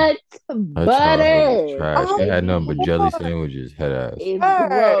 peanut Her childhood was butter trash. Oh They had nothing but jelly my sandwiches, head ass. is God.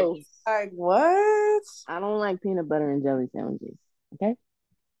 gross. Like what? I don't like peanut butter and jelly sandwiches. Okay.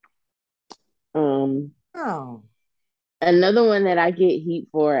 Oh. Another one that I get heat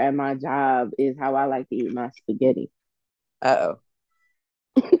for at my job is how I like to eat my spaghetti. Uh-oh.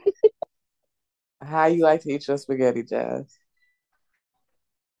 How you like to eat your spaghetti, Jazz?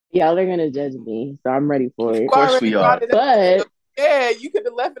 Y'all are gonna judge me, so I'm ready for it. Of course we are. But yeah, you could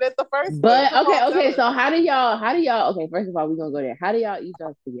have left it at the first one. Come on, okay. So how do y'all? Okay, first of all, we're gonna go there. How do y'all eat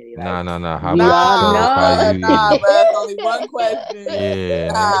your spaghetti? Like, Nah. How we about all yourself? How know. you eat nah, it? bro. That's only one question. Yeah,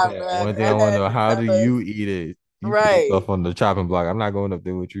 Nah, nigga. bro. One thing I Go want to ahead know: and how do tell us. you eat it? You put Right. yourself on the chopping block. I'm not going up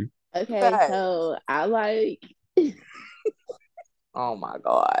there with you. Okay, so I like. Oh my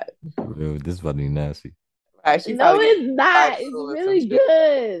god. Dude, this buddy nasty. Right, No, it's not. It's really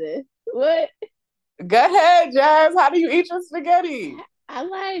good. What? Go ahead, Jazz. How do you eat your spaghetti? I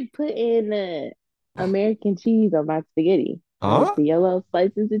like putting American cheese on my spaghetti. Huh? Like the yellow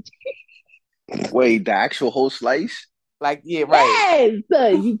slices of cheese. Wait, the actual whole slice? Like, yeah, right. Yes! So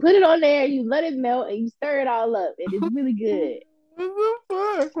you put it on there, you let it melt, and you stir it all up, and it's really good. What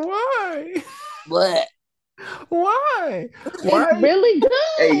the fuck? Why? What? Why? It's really good.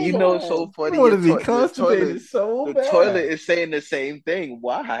 Hey, you know it's so funny. I want to be The constipated so the bad. toilet is saying the same thing.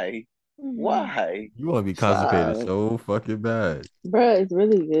 Why? Why? You want to be constipated so fucking bad. Bro, it's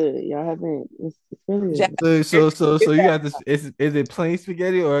really good. Y'all haven't. It's really good. So you got this. Is it plain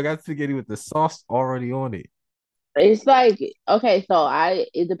spaghetti or I got spaghetti with the sauce already on it? It's like, okay, so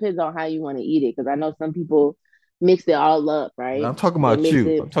it depends on how you want to eat it, because I know some people mix it all up, right? I'm talking about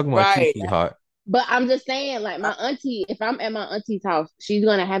you. I'm talking about you, sweetheart. But I'm just saying, like my auntie, if I'm at my auntie's house, she's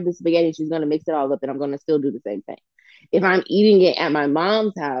gonna have the spaghetti, she's gonna mix it all up, and I'm gonna still do the same thing. If I'm eating it at my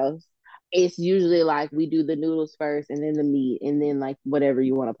mom's house, it's usually like we do the noodles first, and then the meat, and then like whatever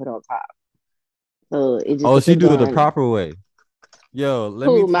you want to put on top. So it just she do it the proper way. Yo, let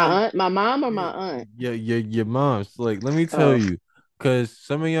me my mom or my aunt? Your mom's. Like, let me tell you, because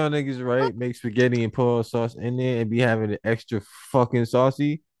some of y'all niggas, right, make spaghetti and put all sauce in there and be having it extra fucking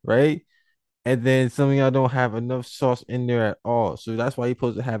saucy, right? And then some of y'all don't have enough sauce in there at all. So that's why you're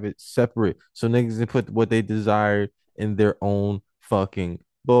supposed to have it separate. So niggas can put what they desire in their own fucking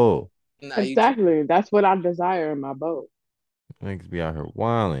bowl. Exactly. That's what I desire in my bowl. Niggas be out here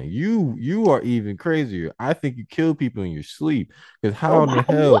wilding. You are even crazier. I think you kill people in your sleep. Because how in the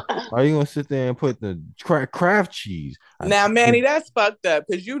hell are you gonna sit there and put the Kraft cheese? Now, Manny, that's fucked up.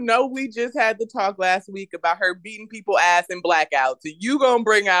 Because you know we just had the talk last week about her beating people ass in blackouts. So you gonna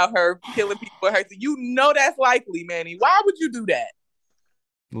bring out her killing people with her. So you know that's likely, Manny. Why would you do that?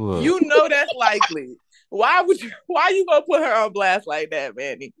 Look. You know that's likely. Why you gonna put her on blast like that,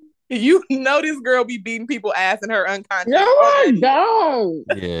 Manny? You know this girl be beating people ass in her unconscious. No, I don't.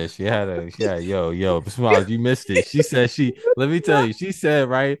 Yeah, she had yo, Smiles, you missed it. She said let me tell you, she said,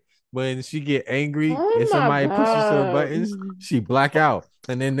 right, when she get angry and somebody pushes her buttons, she black out.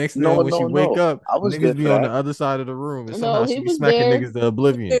 And then next thing when she wake up, niggas be on the other side of the room and somehow she be smacking niggas to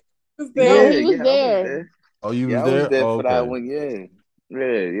oblivion. No, he was there. Oh, you was Yeah, I was there? there Oh, for that okay. one. Yeah,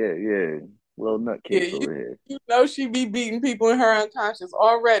 yeah. Little Yeah, nutcase over here. you know she be beating people in her unconscious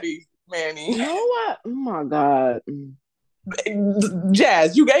already, Manny. You know what? Oh my god.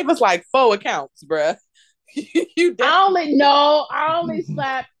 Jazz, you gave us like 4 accounts, bruh. You definitely. I only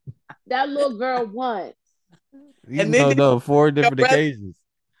slapped that little girl once. And then No, 4 different your brother, occasions.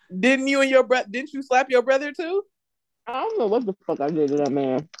 didn't you and your brother, didn't you slap your brother too? I don't know what the fuck I did to that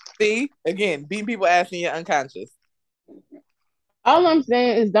man. See, again, beating people ass and you're unconscious. All I'm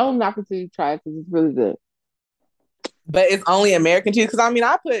saying is don't knock it till you try it because it's really good. But it's only American cheese because I mean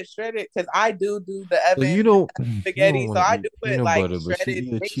I put shredded because I do the So oven you don't spaghetti, so want to I eat do put peanut like butter, but she shredded eat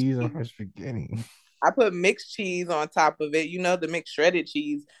a mixed cheese on cheese. her spaghetti. I put mixed cheese on top of it, the mixed shredded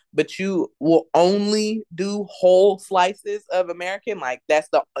cheese, but you will only do whole slices of American. Like that's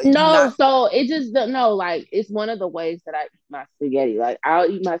the you No, not so it just no, like it's one of the ways that I eat my spaghetti. Like I'll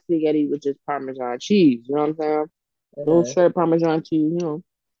eat my spaghetti with just Parmesan cheese. You know what I'm saying? A little straight Parmesan cheese. I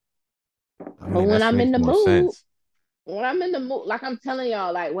But mean, that makes more sense. when I'm in the mood, like I'm telling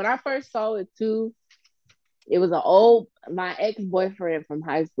y'all, like when I first saw it too, it was my ex-boyfriend from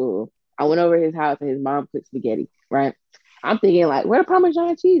high school. I went over to his house and his mom cooked spaghetti, right? I'm thinking like, where the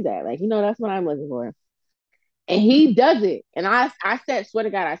Parmesan cheese at? Like, that's what I'm looking for. And he does it. And I said, swear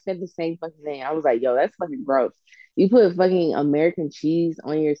to God, I said the same fucking thing. I was like, yo, that's fucking gross. You put fucking American cheese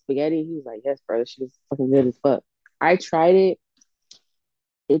on your spaghetti? He was like, yes, bro, this shit is fucking good as fuck. I tried it.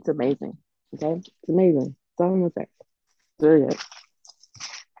 It's amazing. Okay? It's amazing. That's all I'm gonna say. It's really good.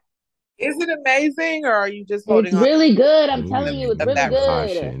 is it amazing or are you just It's holding on really good. I'm telling you, it's of really that? Them high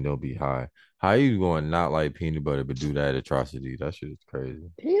shit good. and they'll be high. How you going to not like peanut butter but do that atrocity? That shit is crazy.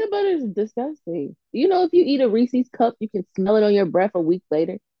 Peanut butter is disgusting. If you eat a Reese's cup, you can smell it on your breath a week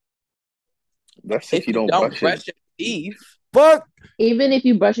later. That's if If you you don't don't brush it. brush your teeth, Fuck. Even if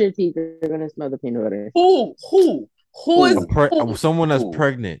you brush your teeth, you're gonna smell the peanut butter. who is who Someone that's Ooh.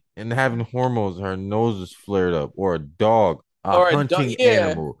 pregnant and having hormones, her nose is flared up, or a dog, a or a dog? hunting Yeah.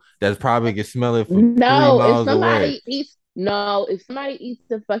 animal that's probably can smell it from 3 No, miles away. if somebody eats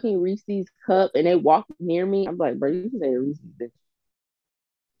the fucking Reese's cup and they walk near me, I'm like, bro, you can say Reese's, bitch.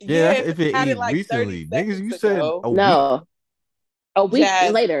 Yeah, Yeah, that's if if you it had it eat like 30 recently. Niggas, seconds you said ago. a week. No, a week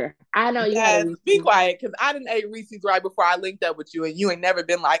Jazz, later, I know you had a Jazz, be Reese's. quiet because I didn't eat Reese's right before I linked up with you, and you ain't never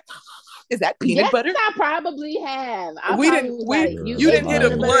been like, "Is that peanut Yes, butter?" I probably have. I We probably didn't. was We like, You're you you ate didn't hit a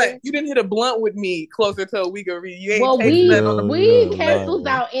peanut lying. blunt. butter. You didn't hit a blunt with me closer to a week ago. You ain't Well, tasted that on the we You're cancels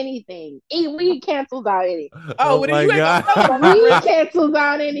lying. out anything. We cancels out anything. Oh, Oh well, then my you ain't gonna god. smell it on our We breath. cancels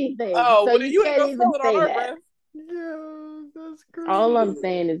out anything. Oh, So well, then you you ain't can't gonna even smell it on say our that. breath. Yeah, that's All I'm crazy.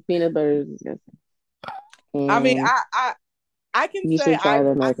 saying is peanut butter is disgusting. I mean, And I can you say should try the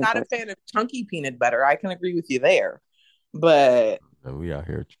I'm American not a part. fan of chunky peanut butter. I can agree with you there, but We out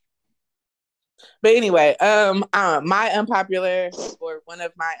here. anyway, my unpopular or one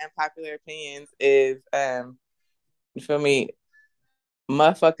of my unpopular opinions is you feel me?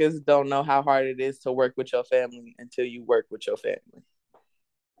 Motherfuckers don't know how hard it is to work with your family until you work with your family.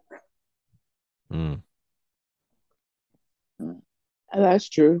 Mm. That's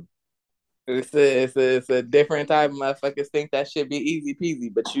true. It's a different type of motherfuckers think that should be easy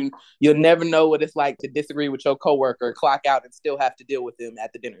peasy, but you'll never know what it's like to disagree with your coworker, clock out, and still have to deal with them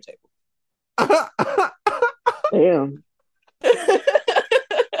at the dinner table. Damn.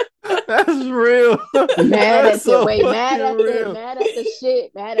 That's real. Mad That's at so the fucking real. mad at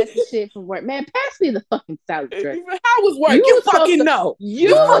the shit from work. Man, pass me the fucking salad dressing. How was work? You You was supposed fucking to know. you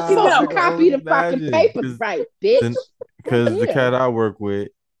You was fucking supposed know. to I can copy only the fucking imagine papers right, bitch. because the Yeah. cat I work with,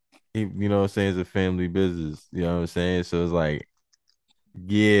 he, you know what I'm saying, it's a family business. You know what I'm saying? So it's like,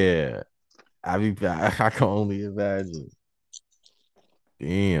 yeah, I can only imagine.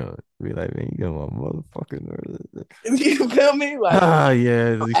 Damn. Be like, man, you got my motherfucking nerves. You feel me? Like, Yeah.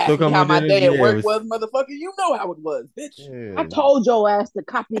 You still ask me come how with my dinners? day at Yeah, it work was, was, motherfucker. You know how it was, bitch. I yeah. told your ass to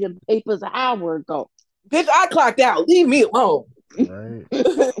copy the papers an hour ago. Bitch, I clocked out. Leave me alone. Right.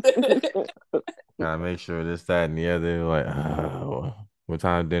 Gotta make sure this, that, and the other. Like, what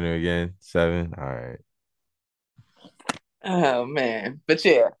time dinner again? 7? All right. Oh man. But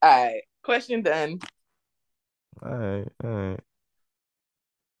yeah, all right. Question done. All right. All right.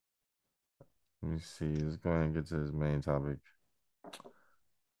 Let me see. Let's go ahead and get to this main topic.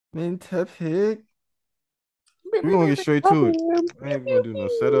 Main topic. We're gonna get straight to it. I ain't gonna do no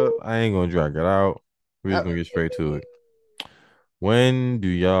setup. I ain't gonna drag it out. We're just gonna get straight to it. When do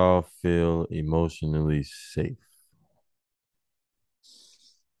y'all feel emotionally safe?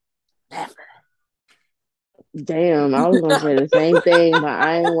 Never. Damn, I was gonna say the same thing, but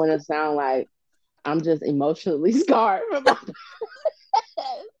I didn't want to sound like I'm just emotionally scarred from my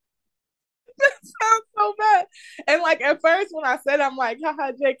Sounds so bad. like at first when I said I'm like,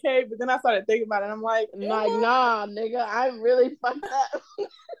 haha, JK, but then I started thinking about it. I'm like, Like, nah, nigga, I'm really fucked up.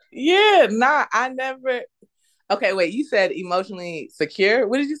 yeah, nah, I never. Okay, wait, you said emotionally secure.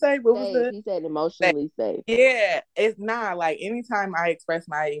 What did you say? What was Safe. the He said emotionally safe. yeah, it's not like anytime I express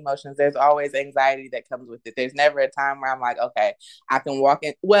my emotions, there's always anxiety that comes with it. There's never a time where I'm like, okay, I can walk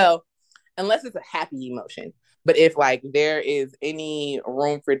in. Well, unless it's a happy emotion. But if like there is any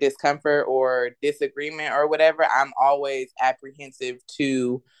room for discomfort or disagreement or whatever, I'm always apprehensive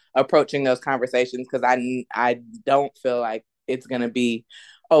to approaching those conversations because I don't feel like it's gonna be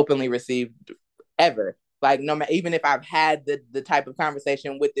openly received ever. Like no matter even if I've had the type of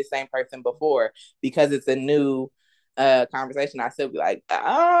conversation with the same person before, because it's a new conversation, I still be like,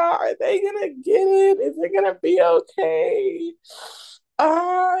 are they gonna get it? Is it gonna be okay?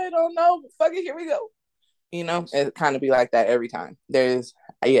 I don't know. Fuck it, here we go. You know, it kind of be like that every time. There's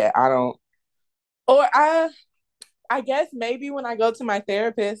yeah, I don't or I guess maybe when I go to my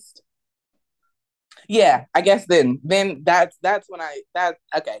therapist, yeah, I guess then that's when that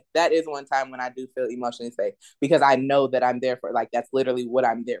okay, that is one time when I do feel emotionally safe because I know that I'm there for like that's literally what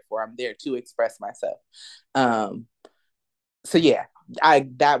I'm there for. I'm there to express myself. Um so yeah, I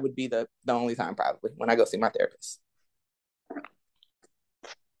that would be the only time probably when I go see my therapist.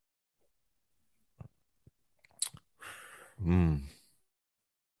 Hmm.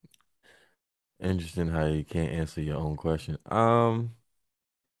 Interesting how you can't answer your own question.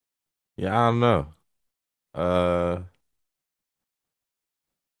 Yeah, I don't know. Uh,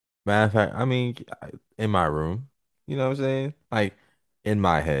 Matter of fact, I mean, in my room, you know what I'm saying? Like in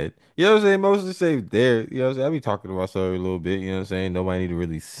my head, you know what I'm saying? Mostly say there, you know what I'm saying? I be talking to myself a little bit, you know what I'm saying? Nobody need to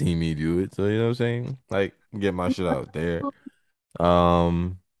really see me do it, so you know what I'm saying? Like get my shit out there.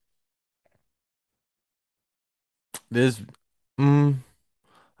 Um, this, mm,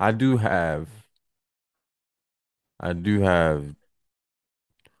 I do have, I do have,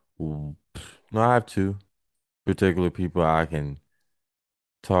 no, I have two particular people I can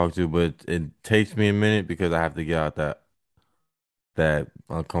talk to, but it takes me a minute because I have to get out that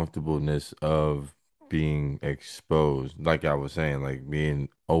uncomfortableness of being exposed, like I was saying, like being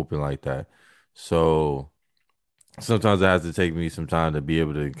open like that. So sometimes it has to take me some time to be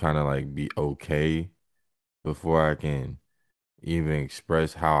able to kind of like be okay before I can even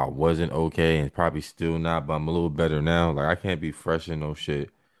express how I wasn't okay and probably still not, but I'm a little better now. Like I can't be fresh in no shit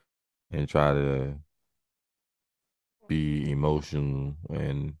and try to be emotional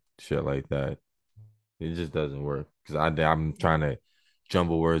and shit like that. It just doesn't work because I'm trying to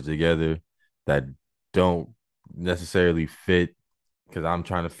jumble words together that don't necessarily fit because I'm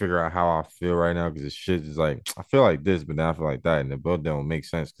trying to figure out how I feel right now because this shit is like I feel like this, but then I feel like that, and they both don't make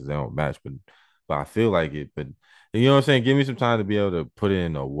sense because they don't match. But I feel like it. But you know what I'm saying? Give me some time to be able to put it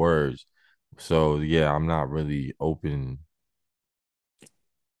into words. So yeah, I'm not really open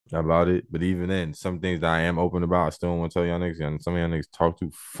about it. But even then, some things that I am open about, I still don't want to tell y'all niggas, and some of y'all niggas talk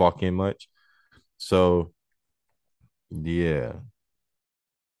too fucking much. So yeah.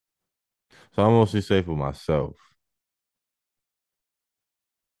 So I'm mostly safe with myself.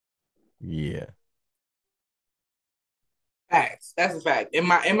 Yeah. Facts. That's a fact. In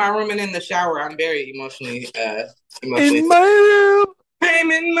my room and in the shower, I'm very emotionally In my safe. room.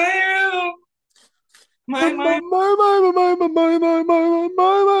 I'm in my room. My My room.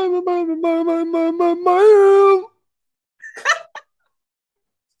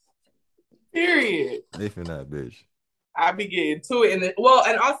 period. They fin that bitch. I be getting to it well,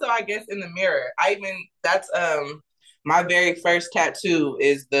 and also I guess in the mirror. I even that's my very first tattoo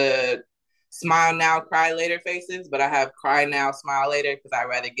is the smile now, cry later faces, but I have cry now, smile later because I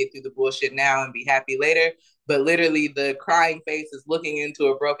rather get through the bullshit now and be happy later. But literally, the crying face is looking into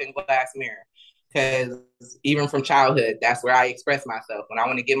a broken glass mirror because even from childhood, that's where I express myself. When I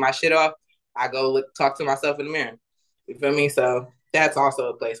want to get my shit off, I go talk to myself in the mirror. You feel me? So that's also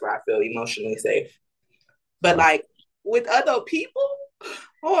a place where I feel emotionally safe. But All like with other people,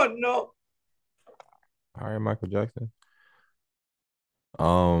 oh no. right, Michael Jackson.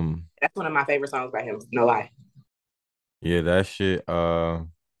 Um, That's one of my favorite songs by him. No lie. yeah, that shit.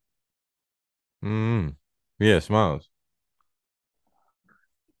 Yeah, smiles.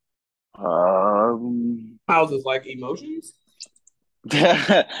 How's is like emotions?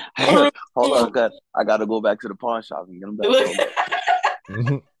 Hold on, I gotta go back to the pawn shop and get them back. Hold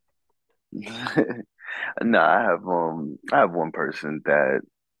on. No, I have one person that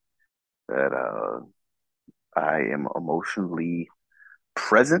I am emotionally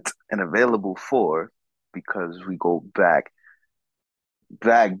present and available for because we go back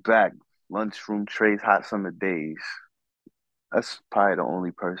lunchroom trays, hot summer days. That's probably the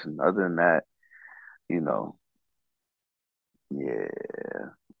only person. Other than that, you know, Yeah,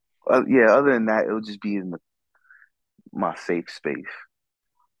 yeah. Other than that, it'll just be in my safe space,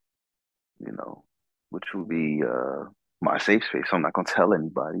 you know, which will be my safe space. So I'm not gonna tell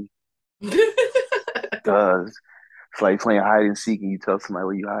anybody. Does it's like playing hide and seek, and you tell somebody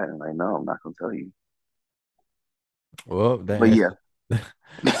where you hiding. Like, no, I'm not gonna tell you. Well, that But yeah.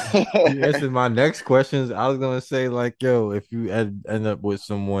 answer you answered my next questions. I was gonna say, like, yo, if you end up with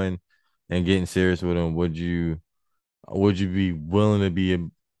someone and getting serious with them, would you be willing to be,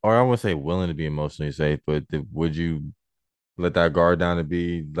 or I won't say willing to be emotionally safe, but would you let that guard down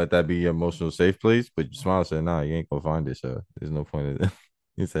to let that be your emotional safe place? But your smile said, nah, you ain't gonna find it, so there's no point in it.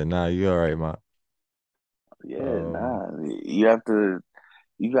 He said, nah, you all right, ma. Yeah, Um, nah. You have to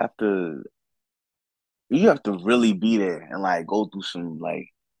you have to really be there and like go through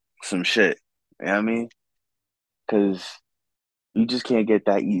some shit. You know what I mean? Because you just can't get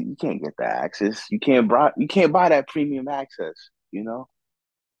that. You can't get that access. You can't buy that premium access. You know.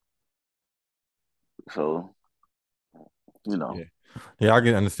 So you know. yeah. Yeah, I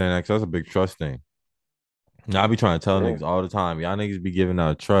can understand that because that's a big trust thing. Now, I be trying to tell Yeah. niggas all the time, y'all niggas be giving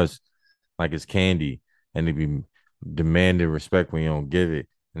out trust like it's candy, and they be demanding respect when you don't give it.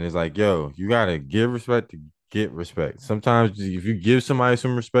 And it's like, yo, you gotta give respect to get respect. Sometimes if you give somebody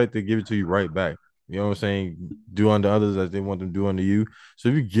some respect, they give it to you right back. You know what I'm saying? Do unto others as they want them to do unto you. So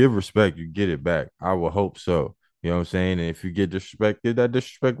if you give respect, you get it back. I will hope so. You know what I'm saying? And if you get disrespect, give that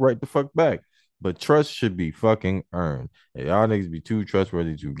disrespect right the fuck back. But trust should be fucking earned. And y'all niggas be too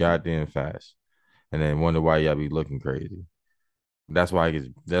trustworthy too goddamn fast, and then wonder why y'all be looking crazy. That's why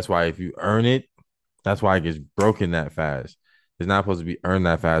if you earn it, that's why it gets broken that fast. It's not supposed to be earned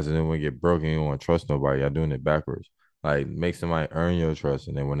that fast, and then when it get broken, you don't want to trust nobody. Y'all doing it backwards. Like make somebody earn your trust,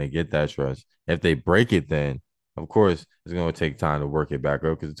 and then when they get that trust, if they break it, then of course it's gonna take time to work it back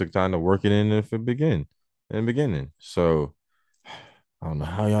up because it took time to work it in the beginning. So I don't know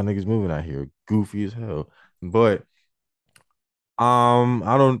how y'all niggas moving out here, goofy as hell. But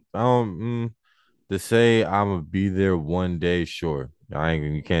I don't. To say I'm gonna be there one day, sure. I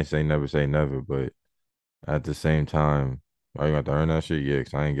ain't. You can't say never, but at the same time, are you gonna have to earn that shit? Yeah,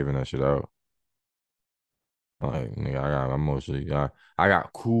 cause I ain't giving that shit out. Like, nigga, I'm mostly, I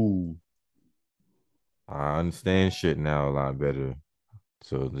got cool. I understand shit now a lot better.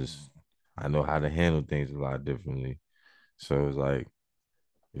 So just, I know how to handle things a lot differently. So it's like,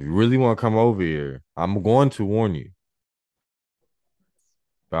 if you really want to come over here, I'm going to warn you.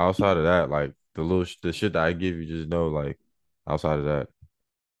 But outside of that, like the shit that I give you, just know, like, outside of that,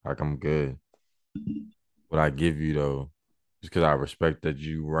 like I'm good. What I give you though, just because I respect that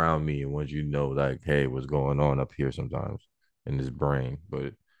you around me and want you to know, like, hey, what's going on up here sometimes in this brain.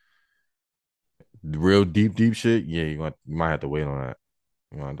 But the real deep shit, yeah, you might have to wait on that.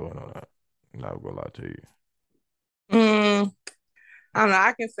 You might have to wait on that. I'm not gonna lie to you. Mm, I don't know.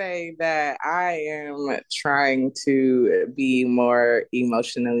 I can say that I am trying to be more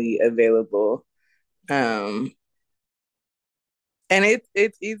emotionally available. Um, and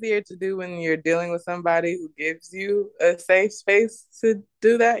it's easier to do when you're dealing with somebody who gives you a safe space to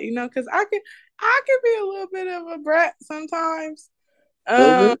do that, because I can be a little bit of a brat sometimes. A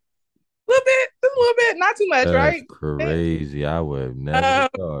little Um, bit. little bit, just a little bit, not too much, That's right? crazy. I would have never Um,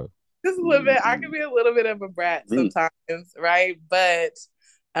 thought. just a little bit. I can be a little bit of a brat Me. sometimes, right? But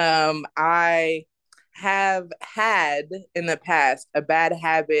I have had in the past a bad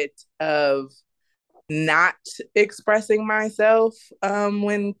habit of not expressing myself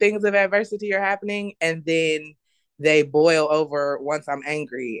when things of adversity are happening, and then they boil over once I'm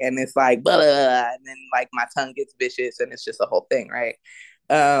angry, and it's like blah, blah, blah, and then like my tongue gets vicious, and it's just a whole thing, right?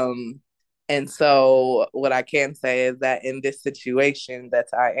 Um, and so what I can say is that in this situation that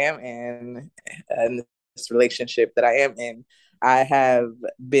I am in this relationship that I am in, I have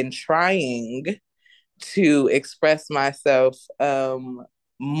been trying to express myself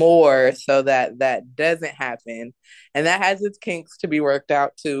more so that that doesn't happen, and that has its kinks to be worked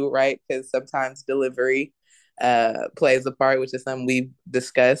out too, right? Because sometimes delivery plays a part, which is something we've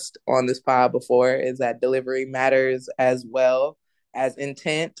discussed on this pod before, is that delivery matters as well as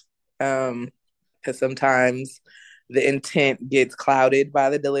intent, because sometimes the intent gets clouded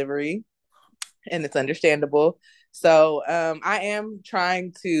by the delivery, and it's understandable. So I am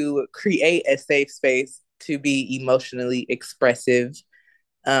trying to create a safe space to be emotionally expressive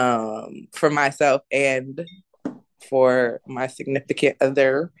for myself and for my significant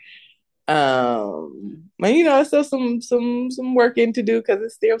other. And it's still some working to do because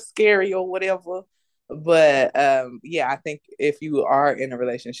it's still scary or whatever. But yeah, I think if you are in a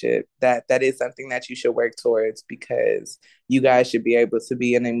relationship, that is something that you should work towards, because you guys should be able to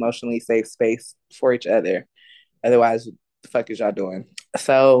be an emotionally safe space for each other. Otherwise, the fuck is y'all doing?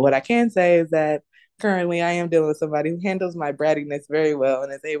 So what I can say is that currently I am dealing with somebody who handles my brattiness very well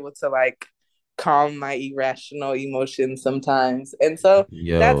and is able to like calm my irrational emotions sometimes. And so that's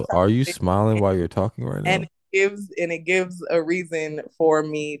Yo, are you smiling while you're talking right and now? it gives a reason for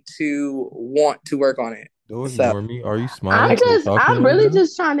me to want to work on it. Don't So ignore me. Are you smiling while you're talking I'm right really now?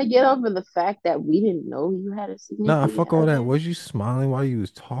 just trying to get over the fact that we didn't know you had a Nah, significant fuck all that. other. Was you smiling while you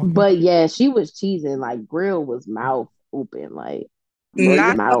was talking? But yeah, she was cheesing. Like Grill was mouth open, like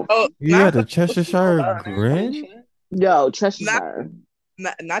not mouth. You not had the Cheshire grin? Yo, not Cheshire.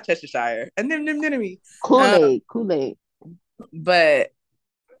 not Cheshire. And then me. Kool-Aid. But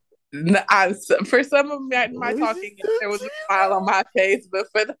for some of my talking, there was a smile on my face, but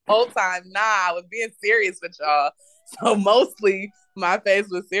for the whole time, nah, I was being serious with y'all. So mostly my face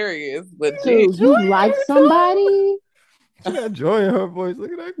was serious. But Dude, you like somebody? She got joy in her voice.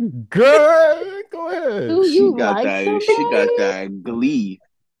 Look at that girl. Go ahead. Do She you got like that. She got somebody? that glee.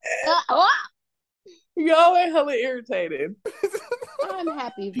 y'all are hella irritated. I'm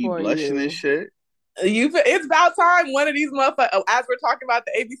happy Be for blushing you. and shit. It's about time one of these motherfuckers, as we're talking about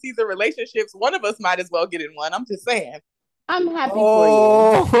the ABCs of relationships, one of us might as well get in one. I'm just saying. I'm happy for you.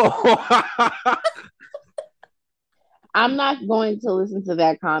 Oh, I'm not going to listen to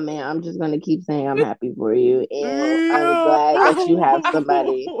that comment. I'm just going to keep saying I'm happy for you. And I'm yeah. glad that you have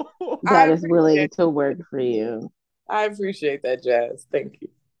somebody that is willing to work for you. I appreciate that, Jazz. Thank you.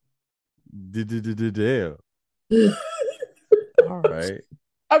 Damn. All right.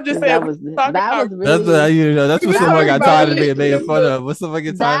 I'm just That saying. was That's really. what you know. That's what That somebody was got tired of very- being made fun of. When somebody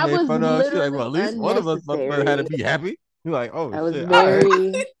get tired That of made was fun of, she's like, well, at literally least one of us motherfuckers had to unnecessary. be happy. You're like, oh That was shit. All right.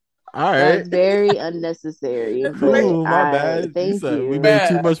 very. All That right. was very unnecessary. But Cool. My bad. You thank said we you. made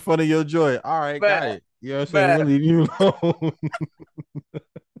too much fun of your joy. All right, got But it. You know what I'm saying? We'll but leave you alone.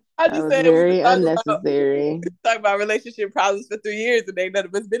 I That just was said we very unnecessary. talk about relationship problems for 3 years and ain't none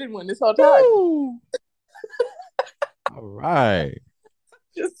of us been in one this whole time. Woo. All right.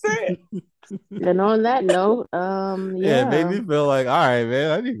 Just saying. And on that note, Yeah, it made me feel like, all right,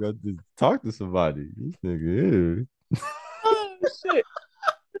 man, I need to go talk to somebody. This nigga, Oh shit.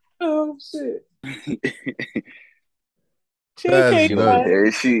 Oh shit. That's She JK, over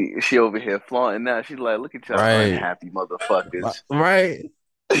nuts. here. She over here flaunting now. She's like, look at y'all Right. unhappy motherfuckers. Right.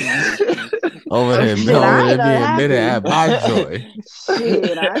 Over Shit, I there ain't being unhappy. bitter at my joy.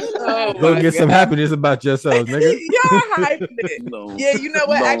 Shit, I ain't Oh unhappy. Go my get some God. happiness about yourselves, nigga. Y'all hyping it. Yeah, you know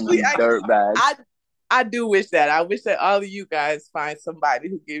what? Lonely dirtbags. I do wish that. I wish that all of you guys find somebody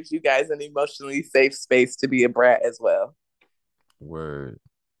who gives you guys an emotionally safe space to be a brat as well. Word.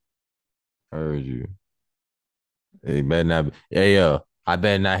 Heard you. Hey, better not be, hey, yo, I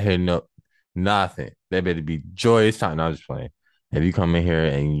better not hear nothing. They better be joyous time. No, I'm just playing. If you come in here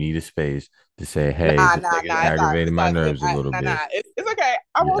and you need a space to say, hey, Nah. this nigga aggravating my nerves a little bit. It's okay.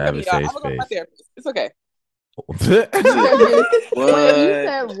 I won't come to y'all. I'm gonna go to my therapist. It's okay. You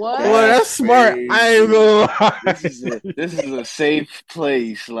said what? Well, that's smart. I ain't gonna lie. This is a safe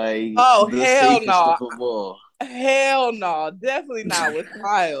place. Like, Oh, the hell safest no. of them all. Hell no. Definitely not with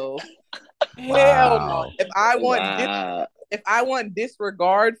Miles. Hell Wow. no. If I want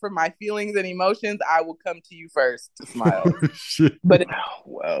disregard for my feelings and emotions, I will come to you first to smile. Shit. But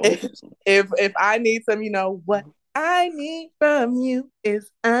Well, if I need some, what I need from you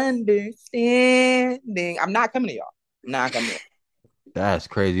is understanding. I'm not coming to y'all. I'm not coming to y'all. That's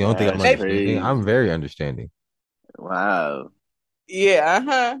crazy. You don't think I'm That's understanding? crazy. I'm very understanding. wow.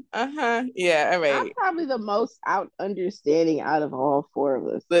 Yeah, yeah, all right. I'm probably the most understanding out of all four of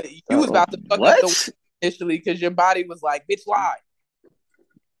us. But you was about to fuck What? up the initially because your body was like, bitch, lie.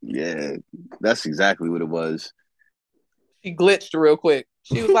 Yeah, that's exactly what it was. She glitched real quick.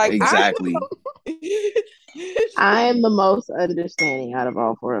 She was like, Exactly. I am the most understanding out of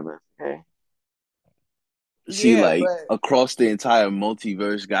all four of us. Okay. She Yeah, like but- across the entire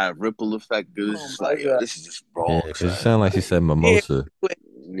multiverse got ripple effect. It was Oh just my like, yo, God. this is just wrong. Yeah, son. it sounded like she said mimosa.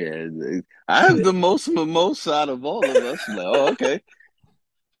 Yeah, I have the most mimosa out of all of us. I'm like, oh, okay.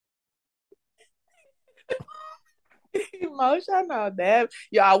 Emotional, damn.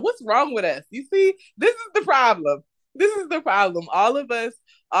 Y'all, what's wrong with us? You see, this is the problem. This is the problem. All of us,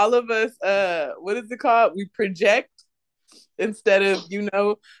 what is it called? We project instead of,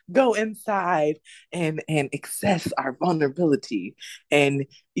 go inside and access our vulnerability and,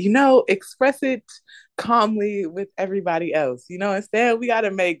 express it calmly with everybody else. Instead we got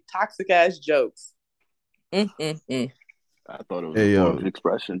to make toxic ass jokes. I thought it was Hey, a yo. form of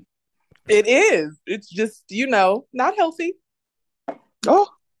expression. It is. It's just, not healthy. Oh,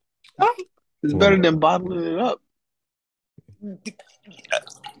 it's better than bottling it up.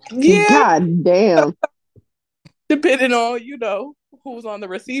 Yeah. God damn. Depending on, who's on the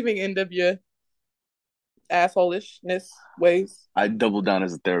receiving end of your assholishness ways. I double down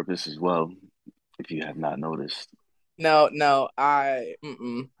as a therapist as well, if you have not noticed. No,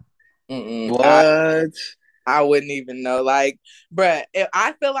 mm-mm, mm-mm. What? I wouldn't even know. Like, bruh,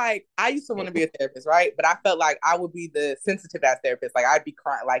 I feel like I used to want to be a therapist, right? But I felt like I would be the sensitive ass therapist. Like, I'd be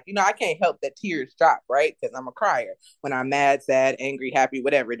crying. Like, I can't help that tears drop, right? Because I'm a crier when I'm mad, sad, angry, happy,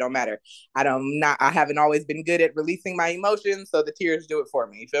 whatever. It don't matter. I haven't always been good at releasing my emotions. So the tears do it for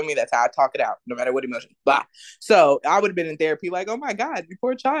me. You feel me? That's how I talk it out, no matter what emotion. Blah. So I would have been in therapy like, oh my God, you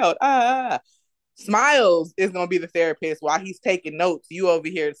poor child. Smiles is gonna be the therapist while he's taking notes. You over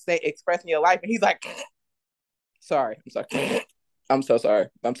here expressing your life, and he's like, sorry. I'm sorry. I'm so sorry.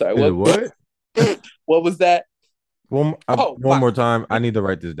 I'm sorry. What? What was that? One more time. I need to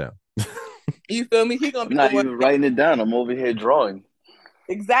write this down. You feel me? He gonna be I'm not even writing it down. I'm over here drawing.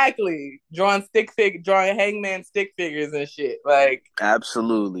 Exactly. Drawing hangman stick figures and shit. Like,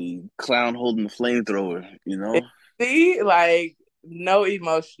 absolutely. Clown holding the flamethrower, See? Like, no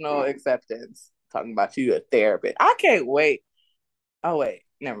emotional acceptance. Talking about you, a therapist. I can't wait. Oh, wait.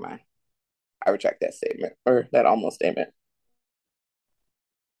 Never mind. I retract that statement, or that almost statement.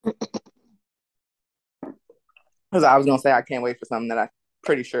 Because I was going to say I can't wait for something that I'm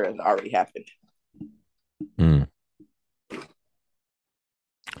pretty sure has already happened.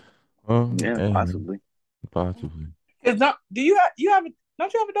 Well, yeah, possibly. Possibly. Don't you have a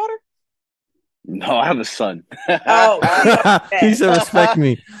daughter? No, I have a son. Oh, he said, "Respect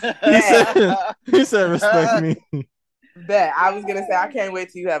me." He said, "Respect me." Bet. I was gonna say I can't wait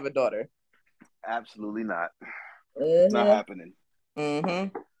till you have a daughter. Absolutely not. Mm-hmm. It's not happening.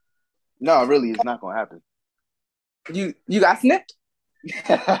 Mm-hmm. No, really, it's not gonna happen. You got snipped?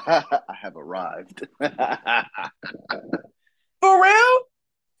 I have arrived. For real?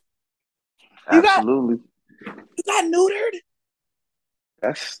 Absolutely. You got neutered?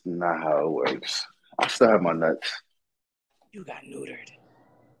 That's not how it works. I still have my nuts. You got neutered.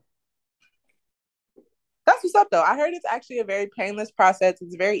 That's what's up, though. I heard it's actually a very painless process.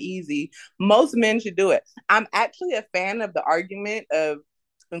 It's very easy. Most men should do it. I'm actually a fan of the argument of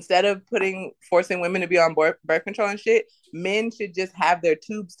instead of forcing women to be on birth control and shit, men should just have their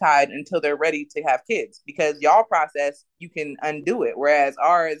tubes tied until they're ready to have kids. Because y'all process, you can undo it. Whereas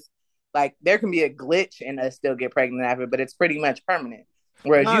ours, like, there can be a glitch and us still get pregnant after, but it's pretty much permanent.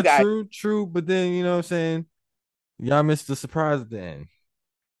 Whereas Not you guys, true, but then you know what I'm saying, y'all missed the surprise at the end.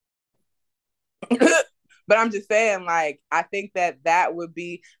 But I'm just saying, like, I think that would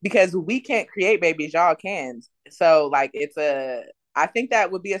be because we can't create babies, y'all can. So, like, I think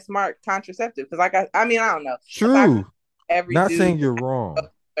that would be a smart contraceptive because, like, I mean, I don't know. True. Every not dude saying you're wrong.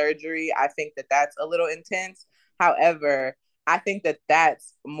 Surgery, I think that's a little intense. However, I think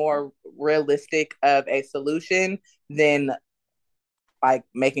that's more realistic of a solution than like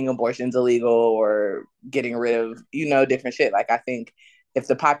making abortions illegal or getting rid of, different shit. Like, I think if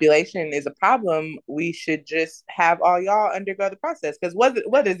the population is a problem, we should just have all y'all undergo the process. Because what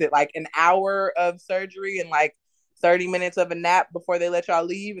is it, like an hour of surgery and like 30 minutes of a nap before they let y'all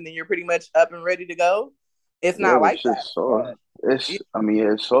leave, and then you're pretty much up and ready to go? It's not like that. It's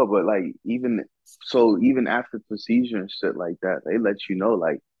so, but like even after procedure and shit like that, they let you know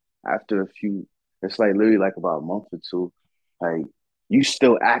like after a few, it's like literally like about a month or two, like you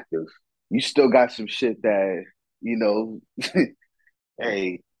still active, you still got some shit that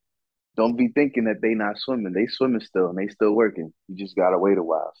hey, don't be thinking that they not swimming. They swimming still and they still working. You just gotta wait a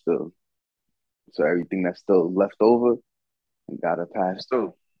while still. So everything that's still left over, you gotta pass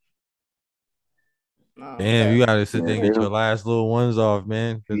through. Oh, damn, okay. You gotta sit there and get your last little ones off,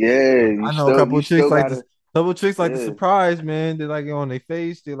 man. Yeah, I know a couple of chicks like this. Couple chicks like the surprise, man. They like it on their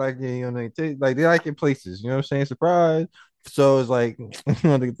face. They like it on their like they like it places. You know what I'm saying? Surprise. So it's like you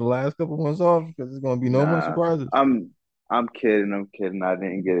want to get the last couple ones off because it's gonna be no more surprises. I'm kidding. I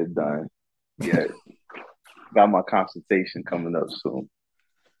didn't get it done yet. Got my consultation coming up soon.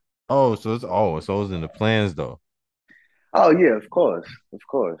 Oh, so it's in the plans though. Oh yeah, of course.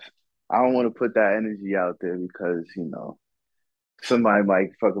 I don't want to put that energy out there because somebody might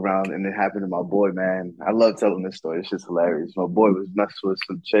fuck around and it happened to my boy, man. I love telling this story. It's just hilarious. My boy was messing with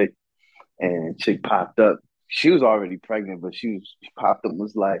some chick and chick popped up. She was already pregnant, but she popped up and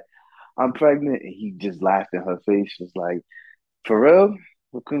was like, I'm pregnant. And he just laughed in her face. She was like, for real?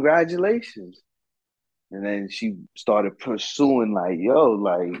 Well, congratulations. And then she started pursuing like, yo,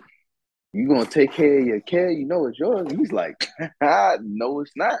 like, you gonna take care of your kid? You know it's yours. And he's like, no,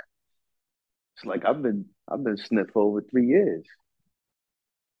 it's not. It's like I've been snipped for over 3 years.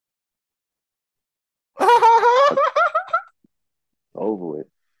 Over with.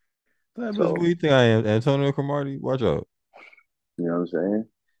 That bitch, who So you think I am? Antonio Cromartie? Watch out. you know what I'm saying.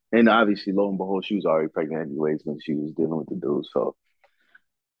 And obviously, lo and behold, she was already pregnant anyways when she was dealing with the dude. So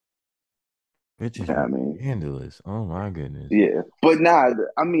Bitches yeah, I be mean, scandalous. Oh my goodness. yeah. But nah,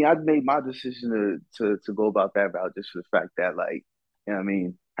 I mean, I made my decision to go about that route just for the fact that, like, you know what I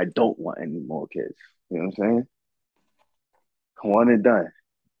mean, I don't want any more kids. You know what I'm saying? One and done.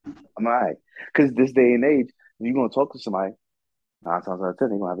 I'm all right. Because this day and age, if you're gonna talk to somebody, 9 times out of 10,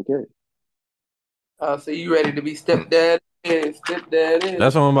 they're gonna have a kid. So you ready to be stepdad? Yeah, stepdad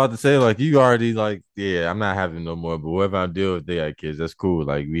That's is. what I'm about to say. Like you already like, yeah, I'm not having no more. But whoever I deal with, they got kids. That's cool.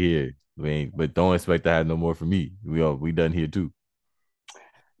 Like we here. We ain't, but don't expect to have no more for me. We done here too.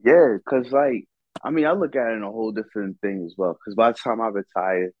 Yeah, because like, I mean, I look at it in a whole different thing as well. Because by the time I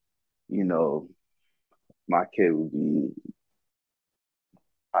retire, you know, my kid will be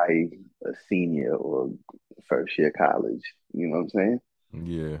a senior or first year college. You know what I'm saying?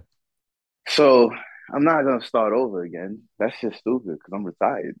 Yeah. So I'm not gonna start over again. That's just stupid because I'm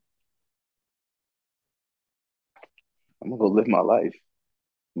retired. I'm gonna go live my life.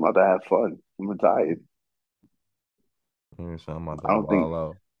 I'm about to have fun. I'm retired. So I'm about to I don't think wild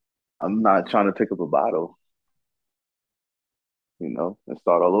out. I'm not trying to pick up a bottle, and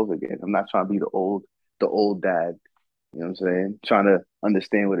start all over again. I'm not trying to be the old dad. You know what I'm saying? Trying to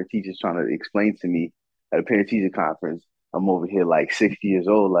understand what a teacher's trying to explain to me at a parent teacher conference. I'm over here like 60 years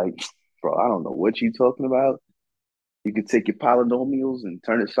old, like, bro, I don't know what you talking about. You could take your polynomials and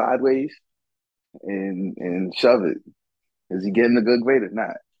turn it sideways and shove it. Is he getting a good grade or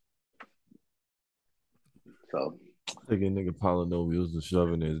not? So, Taking nigga polynomials and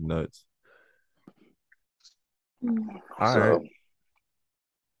shoving his nuts. All right. so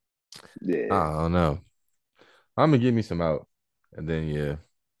yeah, I don't know. I'm gonna give me some out. And then yeah,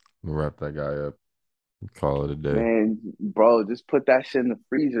 I'm gonna wrap that guy up. Call it a day. man, bro, just put that shit in the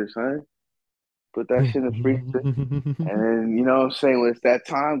freezer, son. Put that shit in the freezer. And you know what I'm saying? When it's that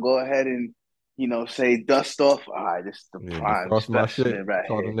time, go ahead and, say dust off. All right, this is the Yeah, prime defrost my shit. specimen right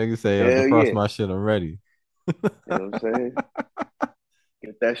Call the here. nigga say, Hell defrost yeah. my shit, I'm ready. You know what I'm saying?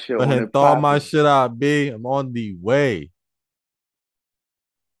 Get that shit Go ahead on and and thaw my popping. shit out, B. I'm on the way.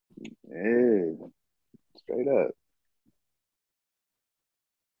 Yeah, straight up.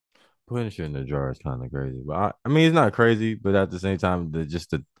 Putting shit in the jar is kind of crazy. But I mean, it's not crazy, but at the same time,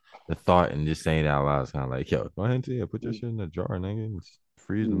 the thought and just saying it out loud is kind of like, yo, go ahead and put your shit in the jar, nigga, and just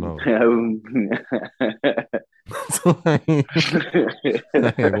freeze them out.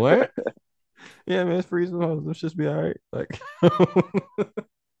 Like, what? Yeah, man, it's freezing them. Them shits be all right. Like,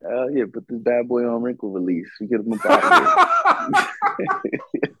 Hell yeah, put this bad boy on wrinkle release. We get him up out of here.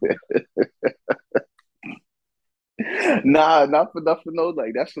 Nah, not for nothing though.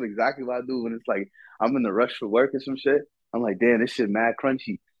 Like that's exactly what I do when it's like I'm in the rush for work or some shit. I'm like, damn, this shit mad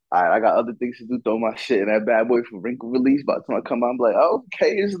crunchy. All right, I got other things to do. Throw my shit in that bad boy for wrinkle release. By the time I come out, I'm like,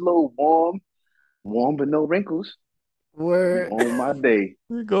 okay, it's a little warm but no wrinkles. I'm where on my day.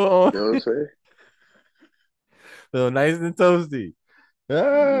 you go on? You know what I'm saying? So nice and toasty. You know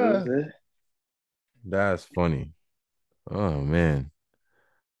what I'm Ah, saying? that's funny. Oh man.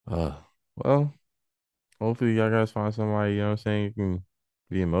 Uh, well, hopefully y'all guys find somebody, you know what I'm saying, you can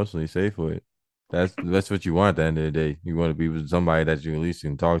be emotionally safe with. That's what you want at the end of the day. You want to be with somebody that you at least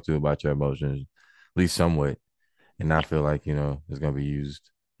can talk to about your emotions, at least somewhat, and not feel like, it's gonna be used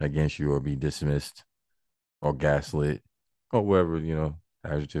against you or be dismissed or gaslit or whatever,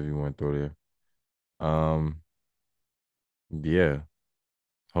 adjective you want to throw there. Yeah.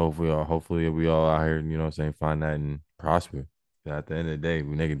 Hopefully we all out here, you know what I'm saying, find that and prosper. At the end of the day,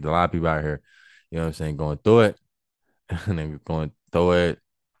 we nigga a lot of people out here, you know what I'm saying, going through it. And then we're going through it.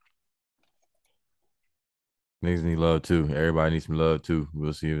 Niggas need love too. Everybody needs some love too.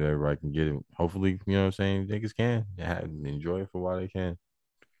 We'll see if everybody can get it. Hopefully, you know what I'm saying, niggas can. Enjoy it for while they can.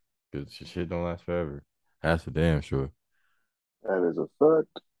 Because shit don't last forever. That's for damn sure. That is a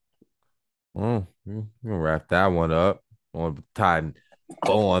fact. Well, we're gonna wrap that one up. On tie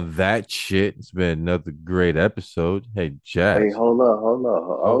bow on that shit. It's been another great episode. Hey, Hey, Jazz. hold up. I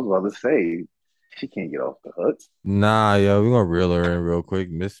was Oh, about to say she can't get off the hook. nah, yo, we're gonna reel her in real quick.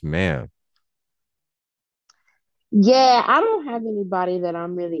 Miss Ma'am. Yeah, I don't have anybody that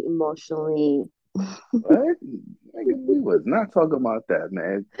I'm really emotionally. What? Nigga, we was not talking about that,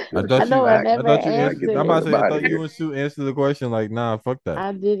 man. I I thought know you I act. I never thought you I get answered. the I'm answered. about fuck to up say. I out of thought you here. and Sue answered the question. Like, nah, fuck that.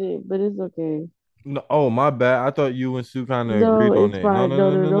 I didn't, but it's okay. No, oh, my bad. I thought you and Sue kind of No, agreed on it's it. No, fine. no, No,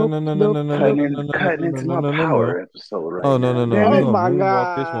 no, no, no, no, nope, no, no, no, nope, no, no, no, nope. no, no, no, Cutting no, into no, my no, no, no. power episode right Oh no, now. no, no. Damn We're Oh it. gonna my move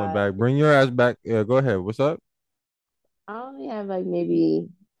off this one God. back. Bring your ass back. Yeah, go ahead. What's up? I only have like maybe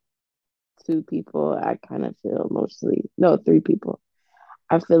two people I kind of feel emotionally. No, three people.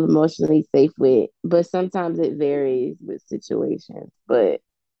 I feel emotionally safe with, but sometimes it varies with situations. But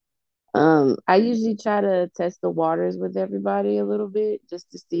I usually try to test the waters with everybody a little bit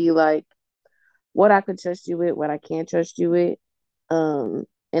just to see like what I could trust you with, what I can't trust you with. And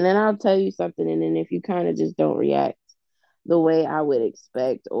then I'll tell you something, and then if you kind of just don't react the way I would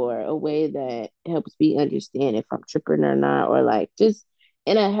expect, or a way that helps me understand if I'm tripping or not, or like just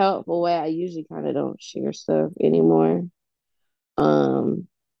in a helpful way, I usually kind of don't share stuff anymore. Um,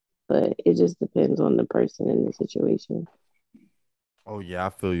 but it just depends on the person and the situation. Oh yeah, I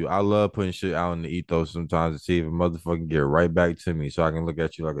feel you. I love putting shit out in the ethos sometimes to see if a motherfucker get right back to me, so I can look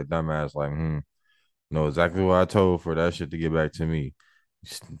at you like a dumbass, like, know exactly what I told for that shit to get back to me.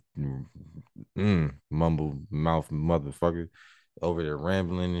 Mumble mouth motherfucker over there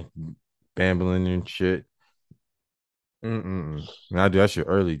rambling, bambling and shit. And I do that shit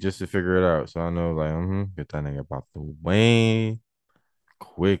early just to figure it out, so I know like, get that nigga about the way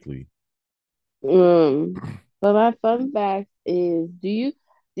quickly. Um, but my fun fact is, do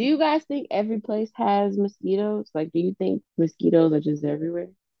you guys think every place has mosquitoes? Like, do you think mosquitoes are just everywhere?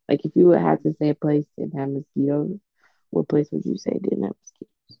 Like, if you would have to say a place didn't have mosquitoes, what place would you say didn't have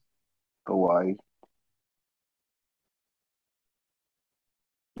mosquitoes? Hawaii.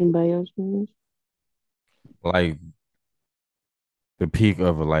 Anybody else know? Like the peak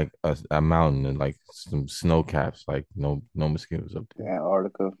of like a mountain and like some snow caps, like no mosquitoes up there.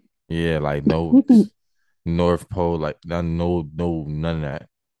 Antarctica. Yeah, like no North Pole, like no none of that.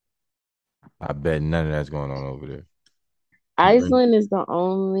 I bet none of that's going on over there. Iceland is the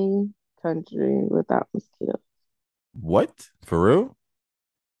only country without mosquitoes. What? For real?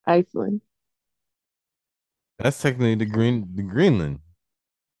 Iceland. That's technically the Greenland.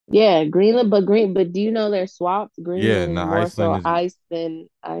 Yeah, Greenland, but do you know they're swapped? Yeah, Greenland is no, more Iceland so is ice than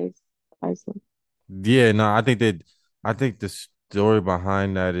Iceland. yeah, no, I think the story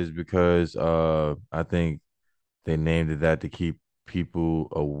behind that is because I think they named it that to keep people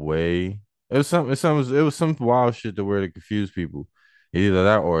away. It was some wild shit to where to confuse people. Either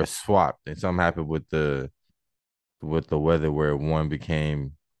that or it swapped and something happened with the weather where one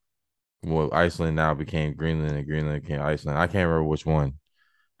became well, Iceland now became Greenland and Greenland became Iceland. I can't remember which one.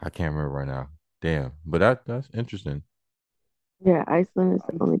 I can't remember right now. Damn. But that's interesting. Yeah, Iceland is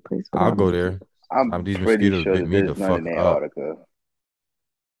the only place I'll without go there. mosquitoes. I'm These pretty mosquitoes sure bit that me the there's none fuck in up. Antarctica.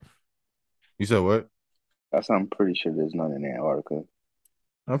 You said what? I'm pretty sure there's none in Antarctica.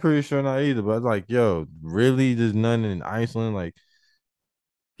 I'm pretty sure not either, but like, yo, really? There's none in Iceland? Like,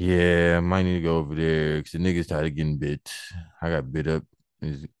 yeah, I might need to go over there because the niggas tired of getting bit. I got bit up.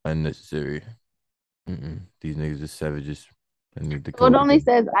 It's unnecessary. These niggas are savages. I need to So go it with only them.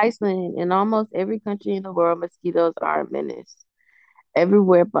 says Iceland. In almost every country in the world, mosquitoes are a menace.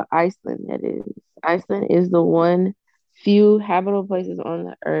 Everywhere but Iceland, that is. Iceland is the one few habitable places on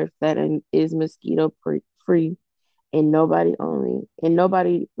the earth that is mosquito free, and nobody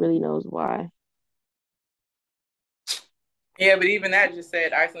really knows why. Yeah, but even that just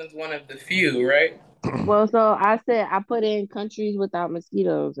said Iceland's one of the few, right? Well, so I said I put in countries without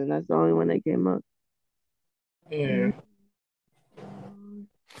mosquitoes, and that's the only one that came up. Yeah.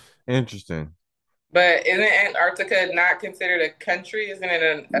 Interesting. But isn't Antarctica not considered a country? Isn't it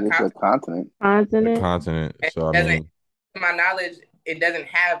a It's a continent? continent. The Continent. continent. It So I doesn't, mean, to my knowledge, it doesn't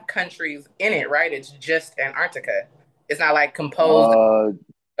have countries in it, right? It's just Antarctica. It's not like composed of Uh,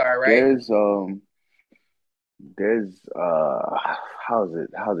 star, right? there's there's how's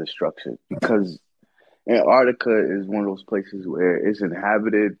it structured? Because Antarctica is one of those places where it's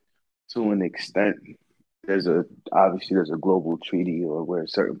inhabited to an extent. There's a global treaty or where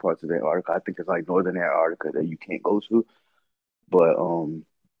certain parts of Antarctica, I think it's like northern Antarctica that you can't go to. But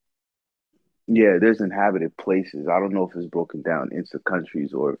yeah, there's inhabited places. I don't know if it's broken down into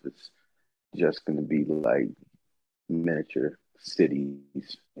countries or if it's just gonna be like miniature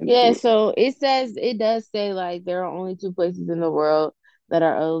cities Yeah, into it. so it does say like there are only two places in the world that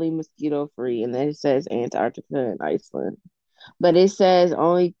are utterly mosquito free, and then it says Antarctica and Iceland. But it says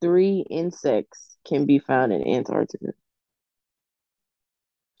only three insects can be found in Antarctica.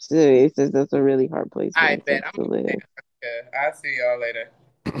 So it says that's a really hard place for I bet. insects I'm to gonna live. say Antarctica. I'll see y'all later.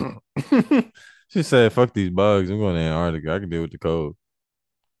 she said, "Fuck these bugs. I'm going to Antarctica. I can deal with the cold.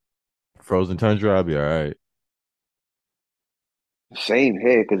 Frozen tundra. I'll be all right." Same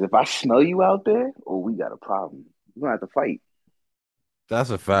here, because if I smell you out there, oh, we got a problem. We're gonna have to fight. That's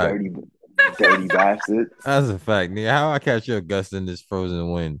a fact. Dirty, dirty bastards. That's a fact, nigga. How I catch you a gust in this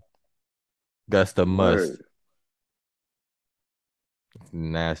frozen wind? Gust of must. Word.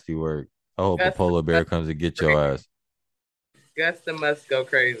 Nasty work. I hope a Gus, polar bear comes to get your ass. Gusta must go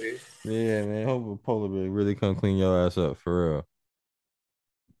crazy. Yeah, man. I hope a polar bear really come clean your ass up for real.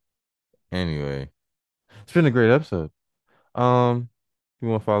 Anyway, it's been a great episode. You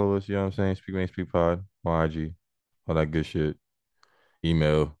want to follow us? You know what I'm saying? Speak Main Speak Pod on IG, all that good shit.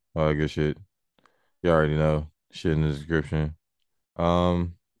 Email, all that good shit. You already know. Shit in the description.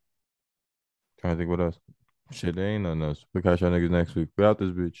 Um, Trying to think what else. Shit, there ain't nothing else. We'll catch y'all niggas next week. We out this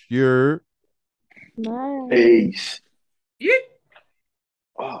bitch. Yeah. Bye. Peace.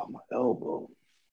 Oh, my elbow.